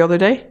day, every other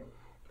day.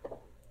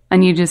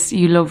 And you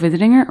love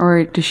visiting her,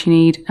 or does she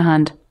need a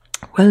hand?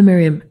 Well,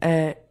 Miriam,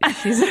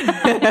 she's...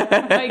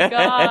 Oh my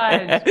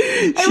God.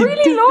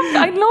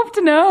 I'd love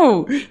to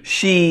know.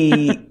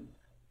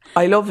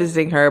 I love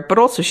visiting her, but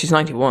also she's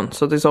 91,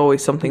 so there's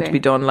always something to be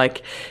done.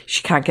 Like,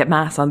 she can't get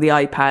mass on the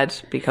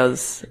iPad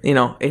because, you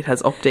know, it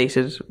has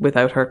updated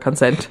without her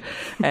consent.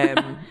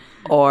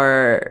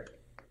 Or,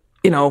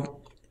 you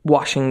know,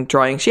 washing,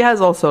 drying. She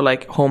has also,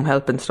 like, home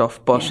help and stuff,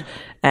 but...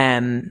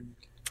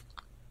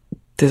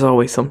 there's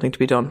always something to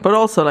be done. But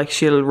also, like,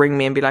 she'll ring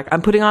me and be like,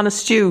 I'm putting on a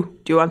stew.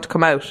 Do you want to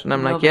come out? And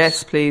I'm like,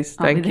 yes, please.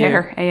 Thank you.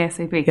 I'll be there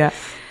ASAP. Yeah.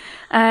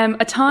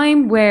 A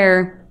time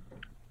where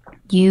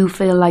you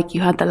feel like you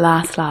had the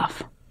last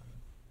laugh.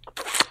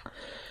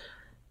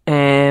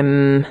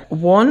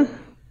 One.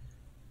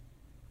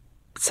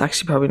 It's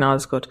actually probably not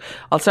as good.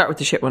 I'll start with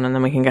the shit one and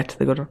then we can get to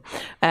the good one.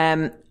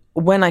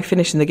 When I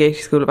finished in the Gaiety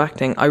School of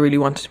Acting, I really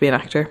wanted to be an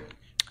actor.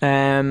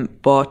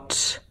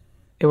 But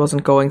it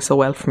wasn't going so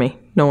well for me.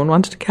 No one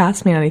wanted to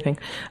cast me in anything.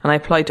 And I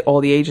applied to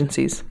all the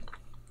agencies.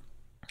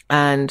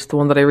 And the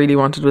one that I really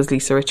wanted was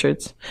Lisa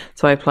Richards.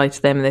 So I applied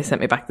to them, and they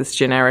sent me back this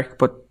generic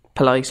but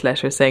polite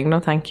letter saying, no,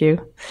 thank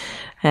you.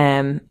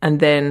 And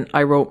then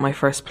I wrote my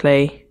first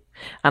play,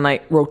 and I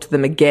wrote to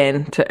them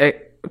again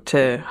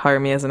to hire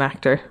me as an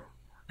actor.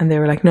 And they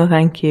were like, no,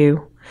 thank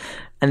you.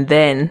 And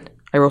then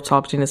I wrote to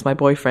Albertine as my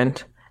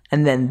boyfriend.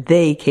 And then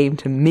they came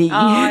to me. Oh,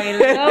 I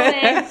love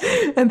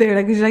it. And they were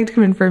like, would you like to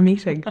come in for a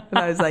meeting? And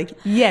I was like,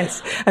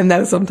 yes. And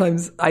now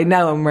sometimes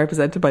I'm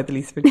represented by the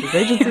Lease Pictures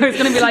Agency. I was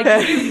going to be like,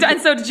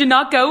 and so did you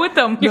not go with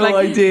them? You're No,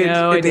 like, I did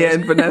 "No, in the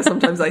end. But now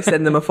sometimes I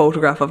send them a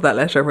photograph of that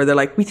letter where they're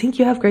like, we think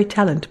you have great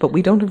talent, but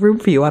we don't have room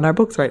for you on our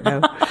books right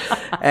now.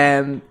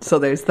 So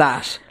there's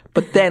that.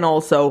 But then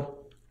also,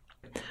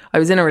 I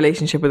was in a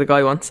relationship with a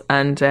guy once,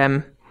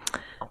 and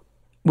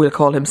we'll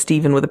call him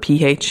Stephen with a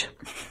PH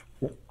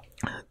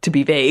to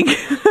be vague.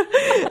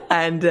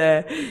 And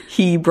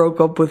he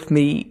broke up with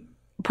me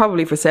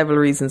probably for several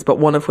reasons, but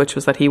one of which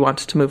was that he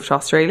wanted to move to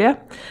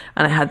Australia.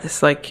 And I had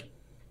this like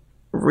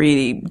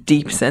really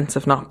deep sense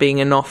of not being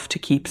enough to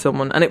keep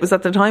someone. And it was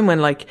at the time when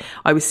like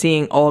I was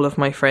seeing all of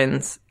my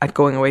friends at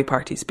going away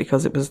parties,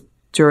 because it was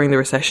during the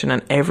recession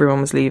and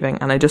everyone was leaving,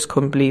 and I just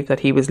couldn't believe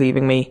that he was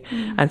leaving me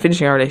and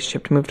finishing our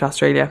relationship to move to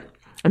Australia.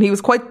 And he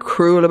was quite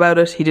cruel about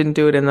it. He didn't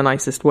do it in the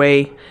nicest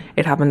way.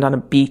 It happened on a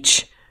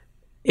beach.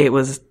 It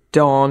was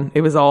dawn.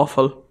 It was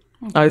awful.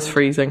 I was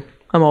freezing.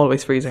 I'm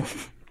always freezing.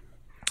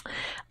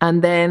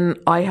 And then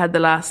I had the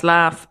last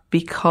laugh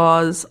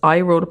because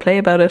I wrote a play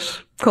about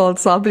it called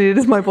Somebody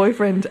Is My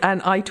Boyfriend,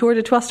 and I toured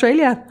it to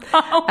Australia.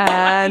 Oh my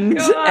and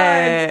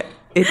God.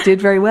 It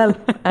did very well.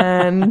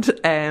 And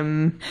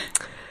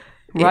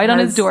Right on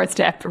his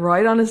doorstep.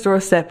 Right on his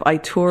doorstep. I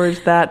toured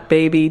that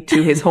baby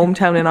to his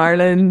hometown in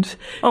Ireland,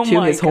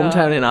 to his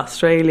hometown in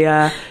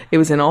Australia. It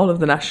was in all of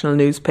the national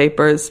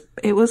newspapers.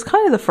 It was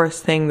kind of the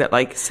first thing that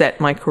like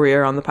set my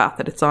career on the path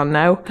that it's on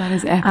now. That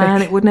is epic.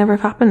 And it would never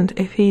have happened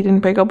if he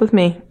didn't break up with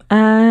me.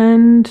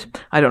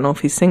 And I don't know if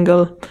he's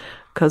single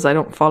because I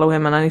don't follow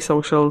him on any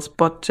socials,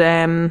 but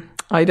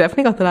I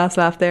definitely got the last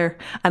laugh there.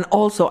 And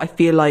also I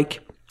feel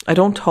like I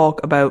don't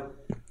talk about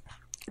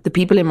the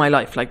people in my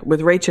life, like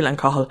with Rachel and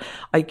Cathal,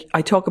 I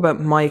talk about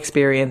my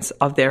experience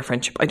of their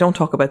friendship. I don't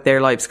talk about their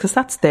lives because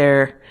that's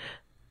their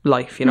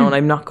life, you know, and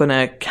I'm not going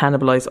to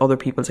cannibalize other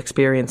people's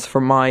experience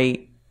for my,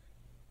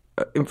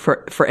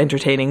 for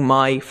entertaining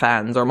my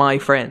fans or my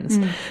friends.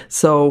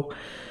 So,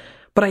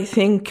 but I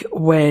think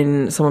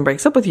when someone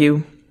breaks up with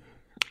you,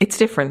 it's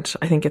different.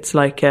 I think it's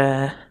like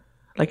a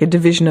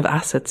division of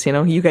assets, you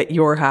know, you get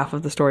your half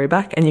of the story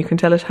back and you can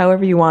tell it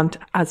however you want,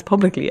 as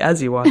publicly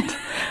as you want.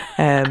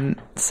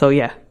 So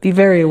yeah, be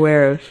very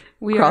aware of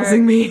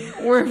crossing me.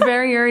 We're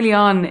very early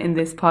on in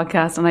this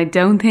podcast and I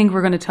don't think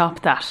we're going to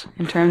top that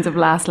in terms of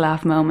last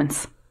laugh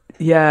moments.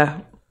 Yeah,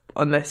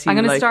 unless you I'm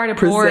going to start a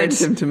board.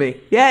 Present him to me.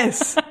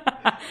 Yes.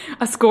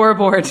 A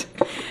scoreboard.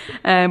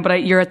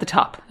 But you're at the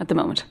top at the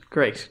moment.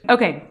 Great.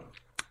 Okay.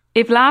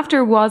 If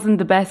laughter wasn't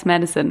the best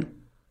medicine,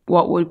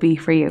 what would be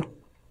for you?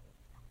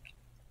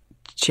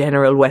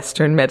 General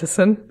Western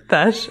medicine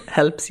that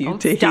helps you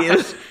to heal.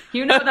 It.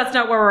 You know that's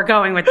not where we're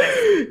going with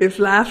this. If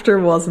laughter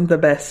wasn't the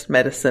best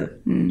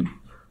medicine,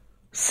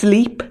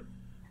 sleep.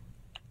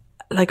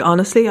 Like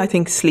honestly, I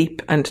think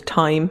sleep and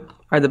time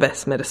are the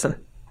best medicine.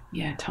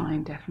 Yeah,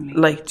 time, definitely.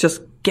 Like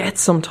just get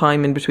some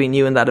time in between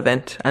you and that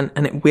event and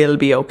it will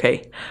be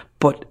okay.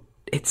 But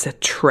it's a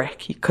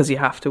trek because you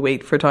have to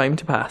wait for time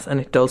to pass, and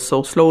it does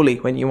so slowly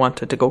when you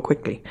want it to go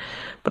quickly.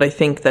 But I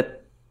think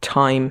that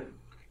time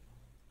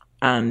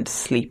and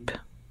sleep.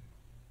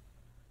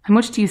 How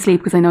much do you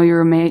sleep? Because I know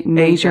you're a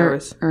major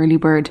early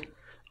bird.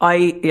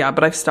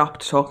 But I've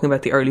stopped talking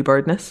about the early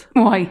birdness.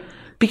 Why?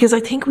 Because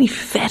I think we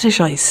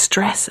fetishize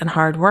stress and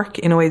hard work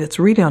in a way that's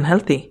really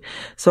unhealthy.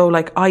 So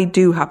like I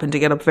do happen to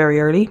get up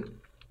very early,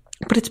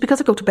 but it's because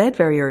I go to bed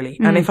very early.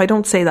 And if I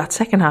don't say that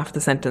second half of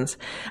the sentence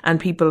and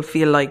people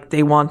feel like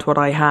they want what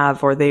I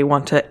have or they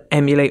want to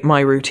emulate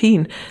my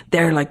routine,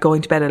 they're like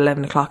going to bed at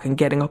 11 o'clock and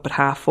getting up at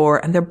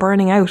 4:30 and they're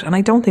burning out. And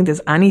I don't think there's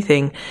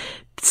anything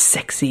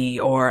sexy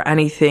or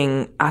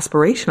anything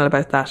aspirational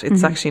about that.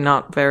 It's actually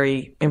not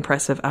very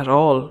impressive at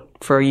all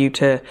for you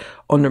to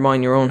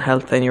undermine your own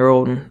health and your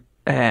own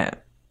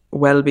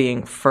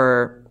well-being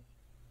for,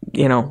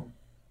 you know,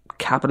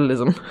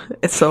 capitalism.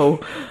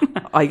 So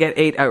I get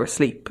 8 hours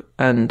sleep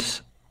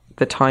and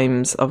the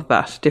times of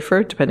that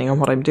differ depending on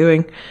what I'm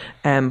doing.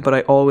 But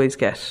I always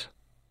get,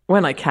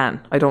 when I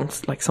can, I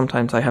don't, like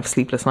sometimes I have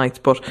sleepless nights,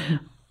 but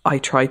I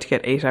try to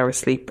get 8 hours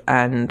sleep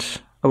and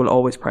I will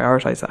always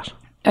prioritise that.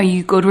 Are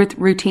you good with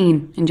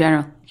routine in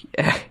general?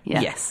 Yeah.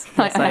 Yes.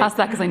 I asked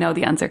that because I know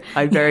the answer.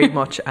 I very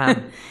much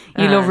am.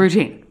 You love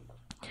routine?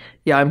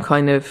 Yeah, I'm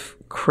kind of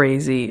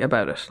crazy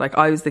about it. Like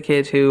I was the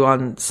kid who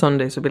on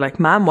Sundays would be like,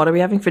 Mom, what are we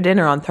having for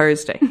dinner on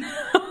Thursday?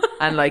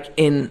 And like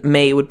in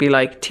May would be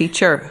like,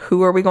 teacher,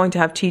 who are we going to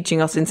have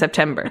teaching us in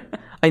September?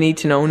 I need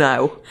to know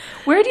now.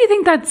 Where do you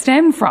think that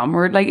stemmed from?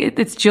 Or like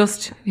it's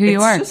just who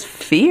you are? It's just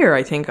fear,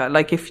 I think.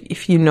 Like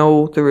if you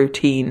know the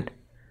routine,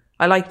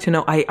 I like to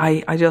know.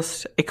 I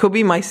just, it could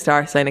be my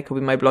star sign, it could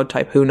be my blood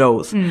type, who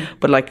knows?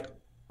 But like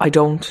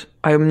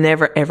I'm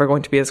never ever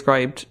going to be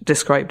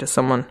described as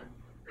someone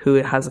who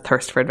has a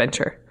thirst for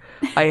adventure.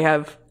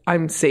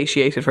 I'm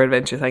satiated for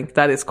adventure. Like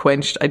that is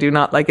quenched. I do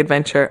not like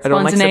adventure. I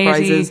don't like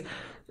surprises.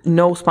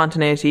 No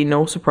spontaneity,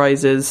 no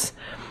surprises.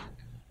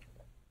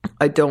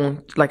 I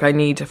don't like, I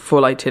need a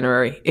full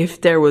itinerary.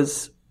 If there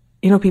was,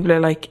 you know, people are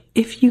like,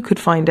 if you could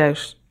find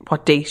out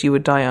what date you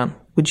would die on,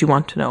 Would you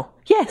want to know?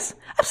 Yes,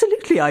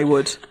 absolutely I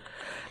would.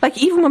 Like,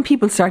 even when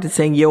people started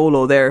saying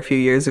YOLO there a few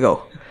years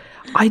ago,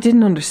 I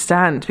didn't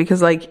understand,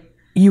 because like,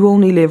 you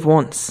only live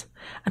once.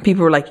 And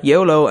people were like,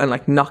 YOLO, and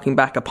like knocking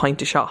back a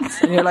pint of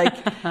shots. And you're like,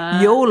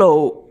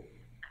 YOLO,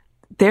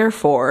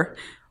 therefore,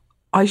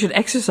 I should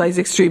exercise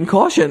extreme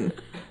caution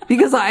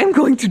because I am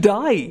going to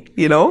die,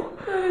 you know?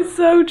 That is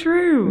so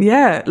true.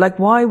 Yeah, like,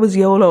 why was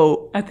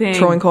YOLO a thing?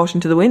 Throwing caution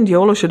to the wind?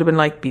 YOLO should have been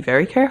like, be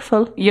very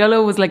careful.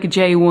 YOLO was like a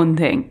J1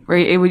 thing, where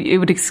it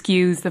would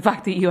excuse the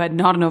fact that you had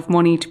not enough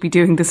money to be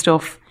doing the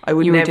stuff I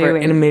would you were never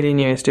doing. in a million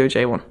years do a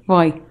J1.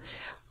 Why?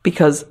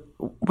 Because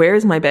where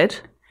is my bed?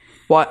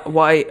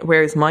 Why?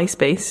 Where is my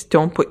space?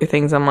 Don't put your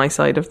things on my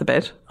side of the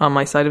bed, on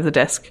my side of the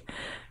desk.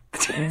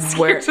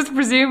 You're just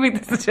presuming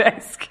there's a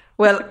desk.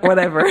 Well,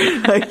 whatever.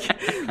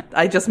 Like,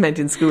 I just meant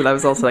in school, I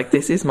was also like,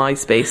 this is my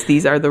space.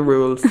 These are the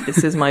rules.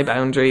 This is my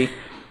boundary.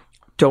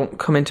 Don't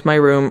come into my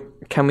room.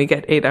 Can we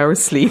get 8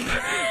 hours sleep?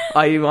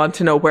 I want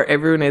to know where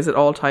everyone is at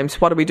all times.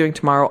 What are we doing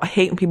tomorrow? I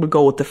hate when people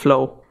go with the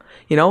flow.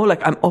 You know,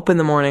 like, I'm up in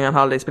the morning on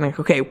holidays being like,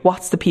 okay,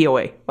 what's the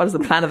POA? What is the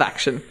plan of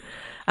action?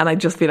 And I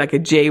just feel like a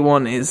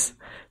J1 is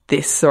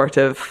this sort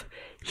of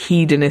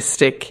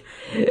hedonistic,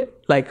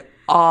 like,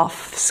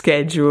 off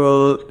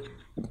schedule,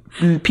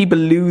 people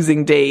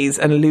losing days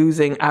and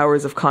losing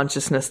hours of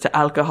consciousness to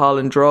alcohol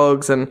and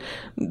drugs and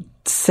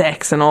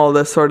sex and all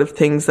the sort of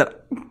things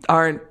that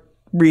aren't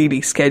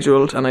really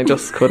scheduled. And I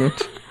just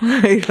couldn't.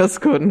 I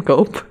just couldn't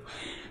cope.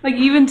 Like,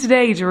 even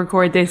today to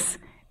record this,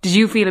 did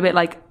you feel a bit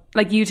like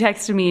you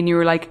texted me and you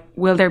were like,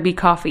 will there be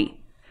coffee?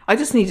 I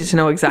just needed to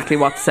know exactly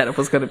what the setup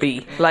was going to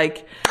be.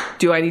 Like,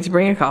 do I need to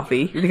bring a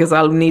coffee? Because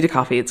I'll need a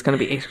coffee. It's going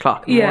to be 8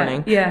 o'clock in the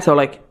morning. Yeah. So,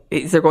 like,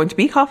 is there going to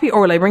be coffee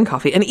or will I bring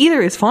coffee? And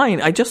either is fine.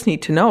 I just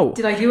need to know.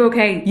 Did I do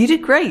okay? You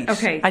did great.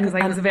 Okay, because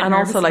I was a bit and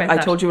nervous also, like, about I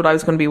that. told you what I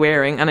was going to be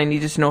wearing, and I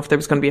needed to know if there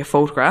was going to be a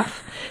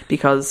photograph,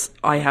 because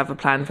I have a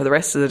plan for the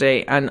rest of the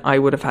day, and I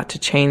would have had to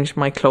change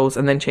my clothes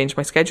and then change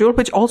my schedule,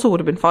 which also would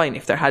have been fine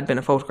if there had been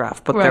a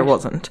photograph, but there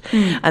wasn't.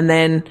 And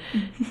then,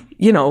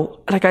 you know,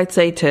 like, I'd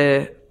say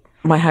to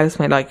my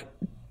housemate, like,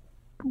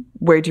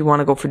 where do you want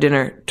to go for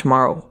dinner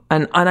tomorrow?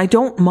 And I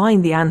don't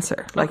mind the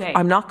answer. Like, Okay.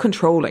 I'm not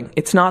controlling.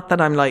 It's not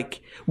that I'm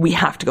like, we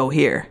have to go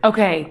here.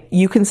 Okay.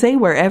 You can say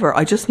wherever.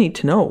 I just need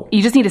to know.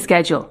 You just need a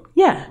schedule.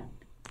 Yeah.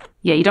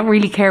 Yeah, you don't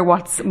really care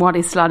what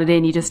is slotted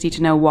in. You just need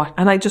to know what.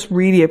 And I just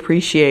really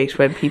appreciate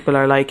when people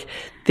are like,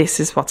 this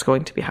is what's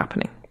going to be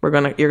happening. You're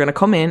going to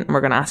come in and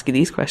we're going to ask you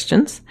these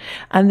questions.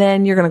 And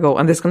then you're going to go,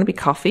 and there's going to be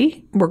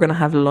coffee. We're going to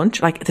have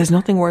lunch. Like, there's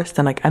nothing worse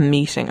than like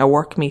a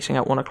work meeting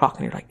at 1 o'clock.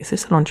 And you're like, is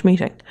this a lunch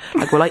meeting?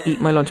 Like, will I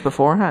eat my lunch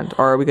beforehand?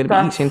 Or are we going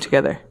to be eating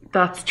together?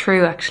 That's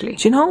true, actually.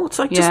 Do you know? It's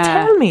like, just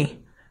tell me.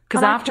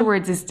 Because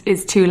afterwards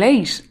is too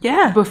late.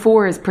 Yeah.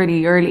 Before is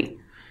pretty early.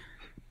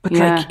 But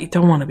like, you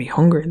don't want to be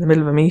hungry in the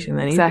middle of a meeting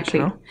then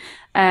Exactly. either,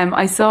 you know?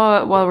 I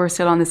saw, while we're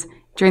still on this,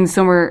 during the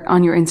summer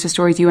on your Insta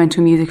stories, you went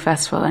to a music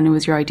festival and it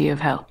was your idea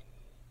of hell.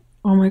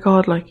 Oh my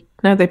God, like,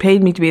 now they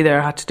paid me to be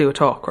there, I had to do a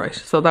talk, right?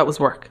 So that was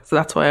work. So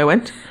that's why I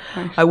went.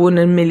 Right. I wouldn't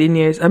in a million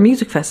years. A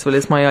music festival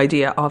is my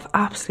idea of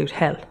absolute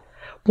hell.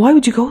 Why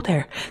would you go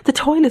there? The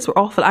toilets were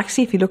awful.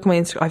 Actually, if you look at my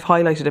Instagram, I've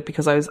highlighted it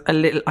because I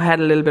had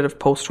a little bit of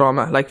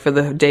post-trauma. Like, for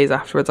the days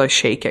afterwards, I was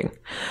shaking.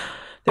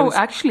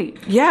 Actually?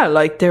 Yeah,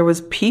 like, there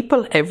was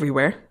people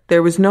everywhere.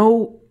 There was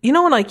no, you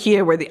know, in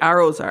IKEA where the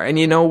arrows are and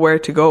you know where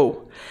to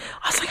go.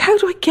 I was like, how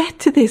do I get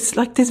to this?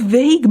 Like, this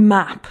vague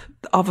map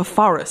of a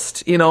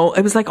forest, you know?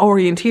 It was like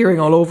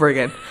orienteering all over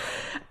again.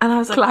 And I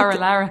was like,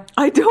 Lara.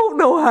 I don't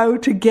know how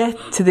to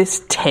get to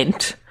this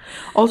tent.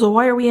 Also,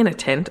 why are we in a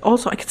tent?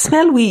 Also, I could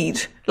smell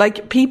weed.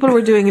 Like, people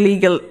were doing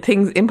illegal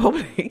things in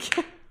public.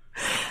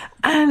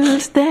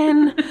 And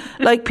then,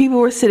 like, people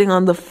were sitting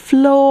on the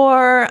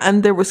floor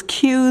and there was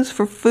queues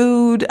for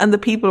food and the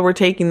people were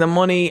taking the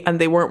money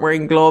and they weren't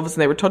wearing gloves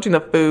and they were touching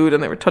the food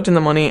and they were touching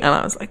the money. And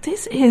I was like,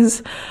 this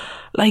is,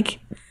 like,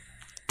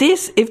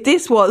 if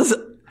this was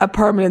a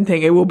permanent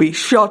thing, it will be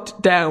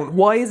shut down.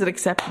 Why is it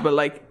acceptable?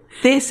 Like,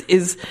 this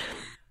is,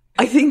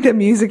 I think that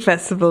music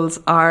festivals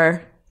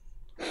are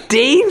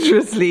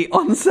dangerously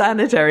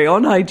unsanitary,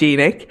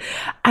 unhygienic,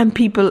 and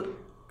people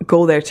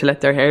go there to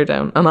let their hair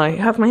down. And I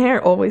have my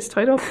hair always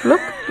tied up.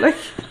 Look, like,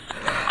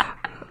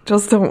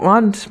 just don't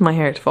want my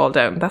hair to fall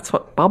down. That's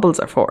what bobbles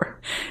are for.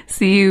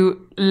 So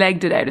you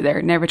legged it out of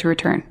there, never to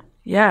return.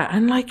 Yeah,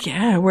 and like,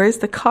 yeah, where's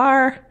the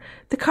car?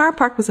 The car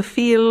park was a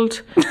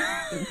field.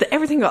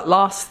 Everything got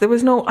lost. There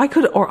was no, I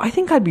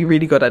think I'd be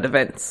really good at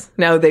events.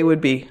 Now, they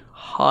would be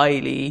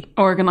highly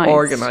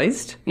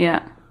organized.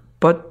 Yeah.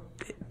 But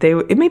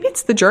maybe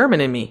it's the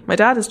German in me. My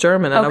dad is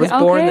German and I was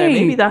born there.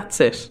 Maybe that's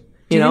it.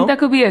 Do you think that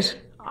could be it?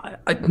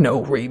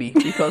 No, really,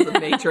 because of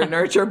nature and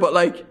nurture. But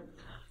like,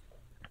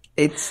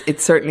 it's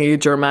certainly a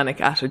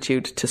Germanic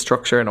attitude to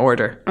structure and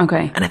order.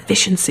 Okay. And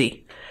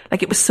efficiency.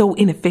 Like, it was so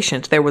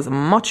inefficient. There was a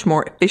much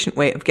more efficient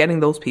way of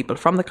getting those people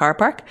from the car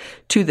park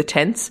to the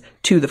tents,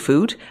 to the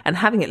food, and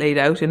having it laid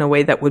out in a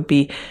way that would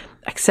be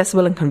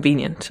accessible and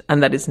convenient.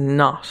 And that is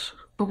not.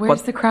 But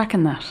where's the crack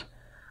in that?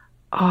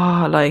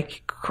 Oh,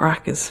 like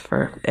crack is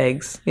for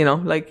eggs, you know,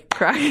 like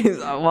crack is,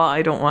 well,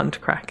 I don't want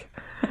crack.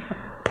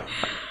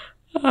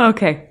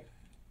 Okay.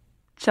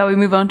 Shall we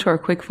move on to our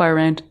quick fire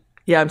round?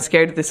 Yeah, I'm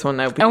scared of this one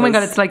now. Oh my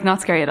God, it's like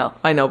not scary at all.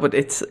 I know, but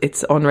it's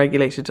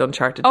unregulated,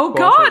 uncharted Oh waters.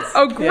 God!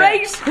 Oh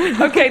great!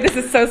 Yeah. Okay, this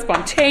is so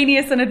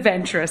spontaneous and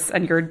adventurous,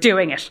 and you're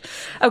doing it.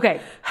 Okay.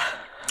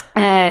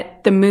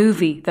 The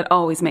movie that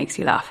always makes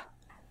you laugh.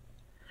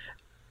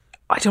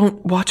 I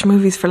don't watch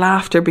movies for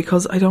laughter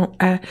because I don't...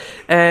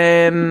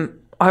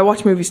 I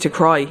watch movies to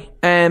cry.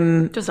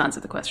 Just answer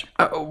the question.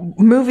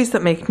 Movies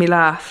that make me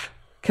laugh.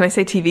 Can I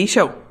say TV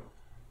show?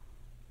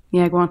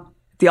 Yeah, go on.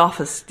 The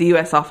Office, the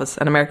US Office,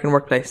 An American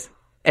Workplace.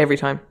 Every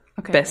time.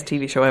 Okay. Best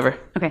TV show ever.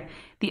 Okay.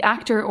 The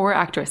actor or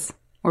actress,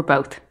 or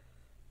both,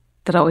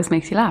 that always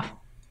makes you laugh.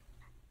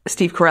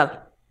 Steve Carell.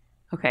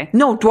 Okay.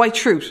 No, Dwight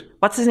Schrute.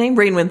 What's his name?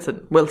 Rainn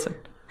Wilson.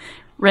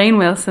 Rainn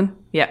Wilson.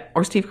 Yeah,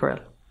 or Steve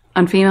Carell.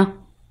 And female?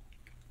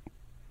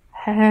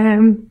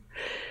 Imagine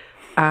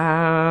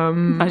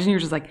you're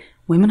just like,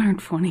 women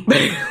aren't funny.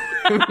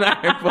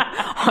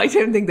 I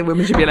don't think that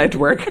women should be allowed to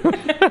work.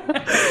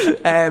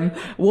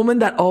 Woman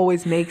that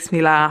always makes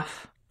me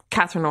laugh,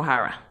 Catherine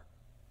O'Hara.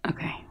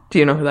 Okay. Do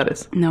you know who that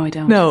is? No, I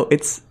don't. No,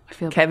 it's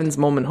Kevin's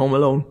mum in Home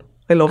Alone.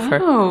 I love her.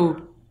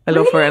 Oh, I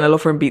love her, and I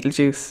love her in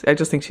Beetlejuice. I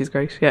just think she's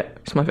great. Yeah,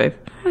 she's my fave.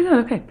 Oh my God,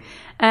 okay.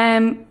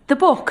 The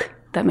book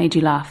that made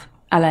you laugh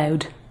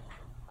aloud.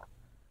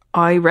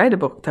 I read a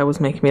book that was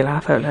making me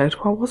laugh out loud.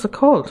 What was it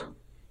called?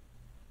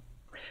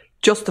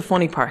 Just the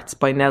Funny Parts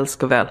by Nell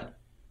Scovell.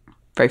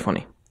 Very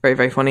funny. Very,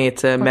 very funny.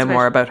 It's a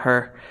memoir about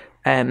her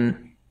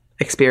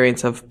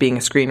experience of being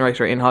a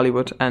screenwriter in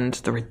Hollywood and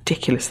the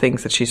ridiculous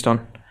things that she's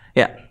done.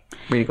 Yeah,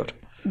 really good.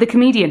 The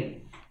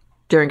Comedian.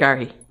 Darren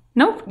Garhy.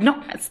 No,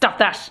 stop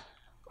that.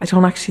 I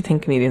don't actually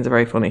think comedians are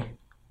very funny.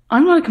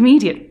 I'm not a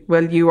comedian.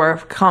 Well, you are a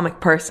comic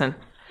person.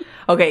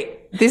 Okay,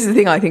 this is the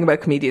thing I think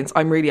about comedians.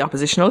 I'm really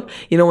oppositional.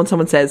 You know when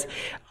someone says,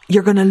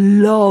 you're going to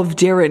love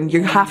Darren,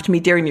 you have to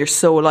meet Darren, you're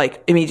so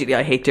like, immediately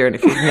I hate Darren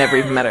if you've never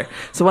even met her.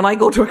 So when I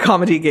go to a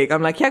comedy gig,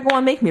 I'm like, yeah, go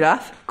on, make me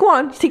laugh. Go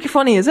on, you think you're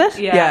funny, is it?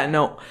 Yeah,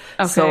 no.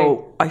 Okay.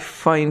 So I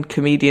find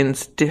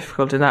comedians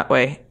difficult in that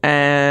way.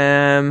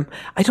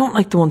 I don't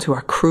like the ones who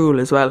are cruel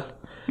as well.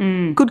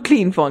 Good,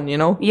 clean fun, you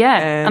know? Yeah,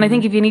 and I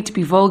think if you need to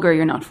be vulgar,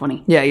 you're not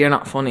funny. Yeah, you're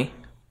not funny.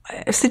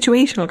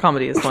 Situational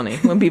comedy is funny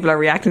when people are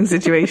reacting to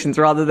situations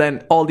rather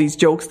than all these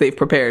jokes they've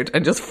prepared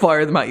and just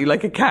fire them at you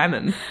like a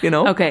cannon, you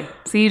know? Okay,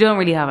 so you don't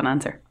really have an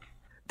answer.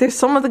 There's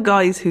some of the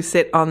guys who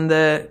sit on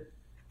the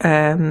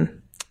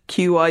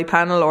QI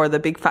panel or the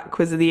big fat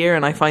quiz of the year,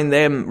 and I find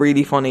them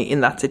really funny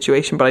in that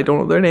situation, but I don't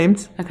know their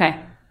names. Okay.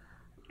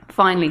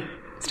 Finally,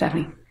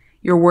 Stefanie,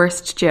 your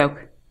worst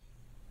joke.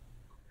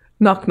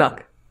 Knock,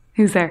 knock.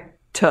 Who's there?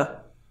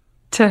 To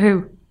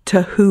who?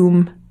 To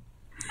whom?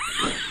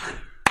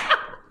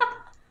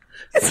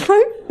 It's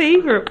my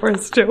favourite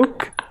worst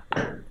joke.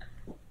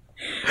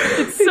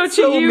 It's such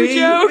a you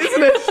joke,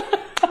 isn't it?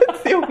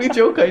 It's the only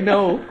joke I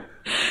know.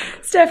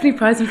 Stefanie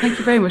Preissner, thank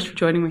you very much for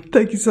joining me.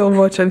 Thank you so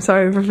much. I'm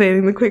sorry for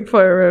failing the quick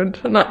fire round.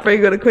 I'm not very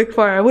good at quick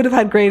fire. I would have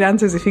had great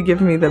answers if you'd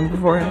given me them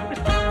beforehand.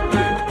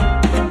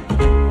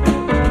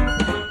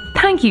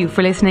 Thank you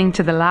for listening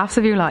to The Laughs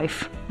of Your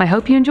Life. I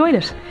hope you enjoyed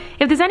it.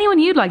 If there's anyone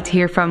you'd like to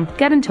hear from,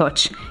 get in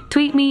touch.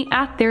 Tweet me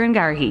at Darren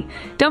Garhy.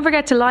 Don't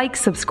forget to like,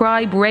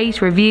 subscribe,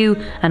 rate, review,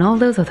 and all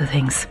those other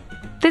things.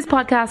 This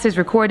podcast is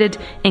recorded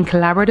in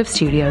Collaborative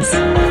Studios.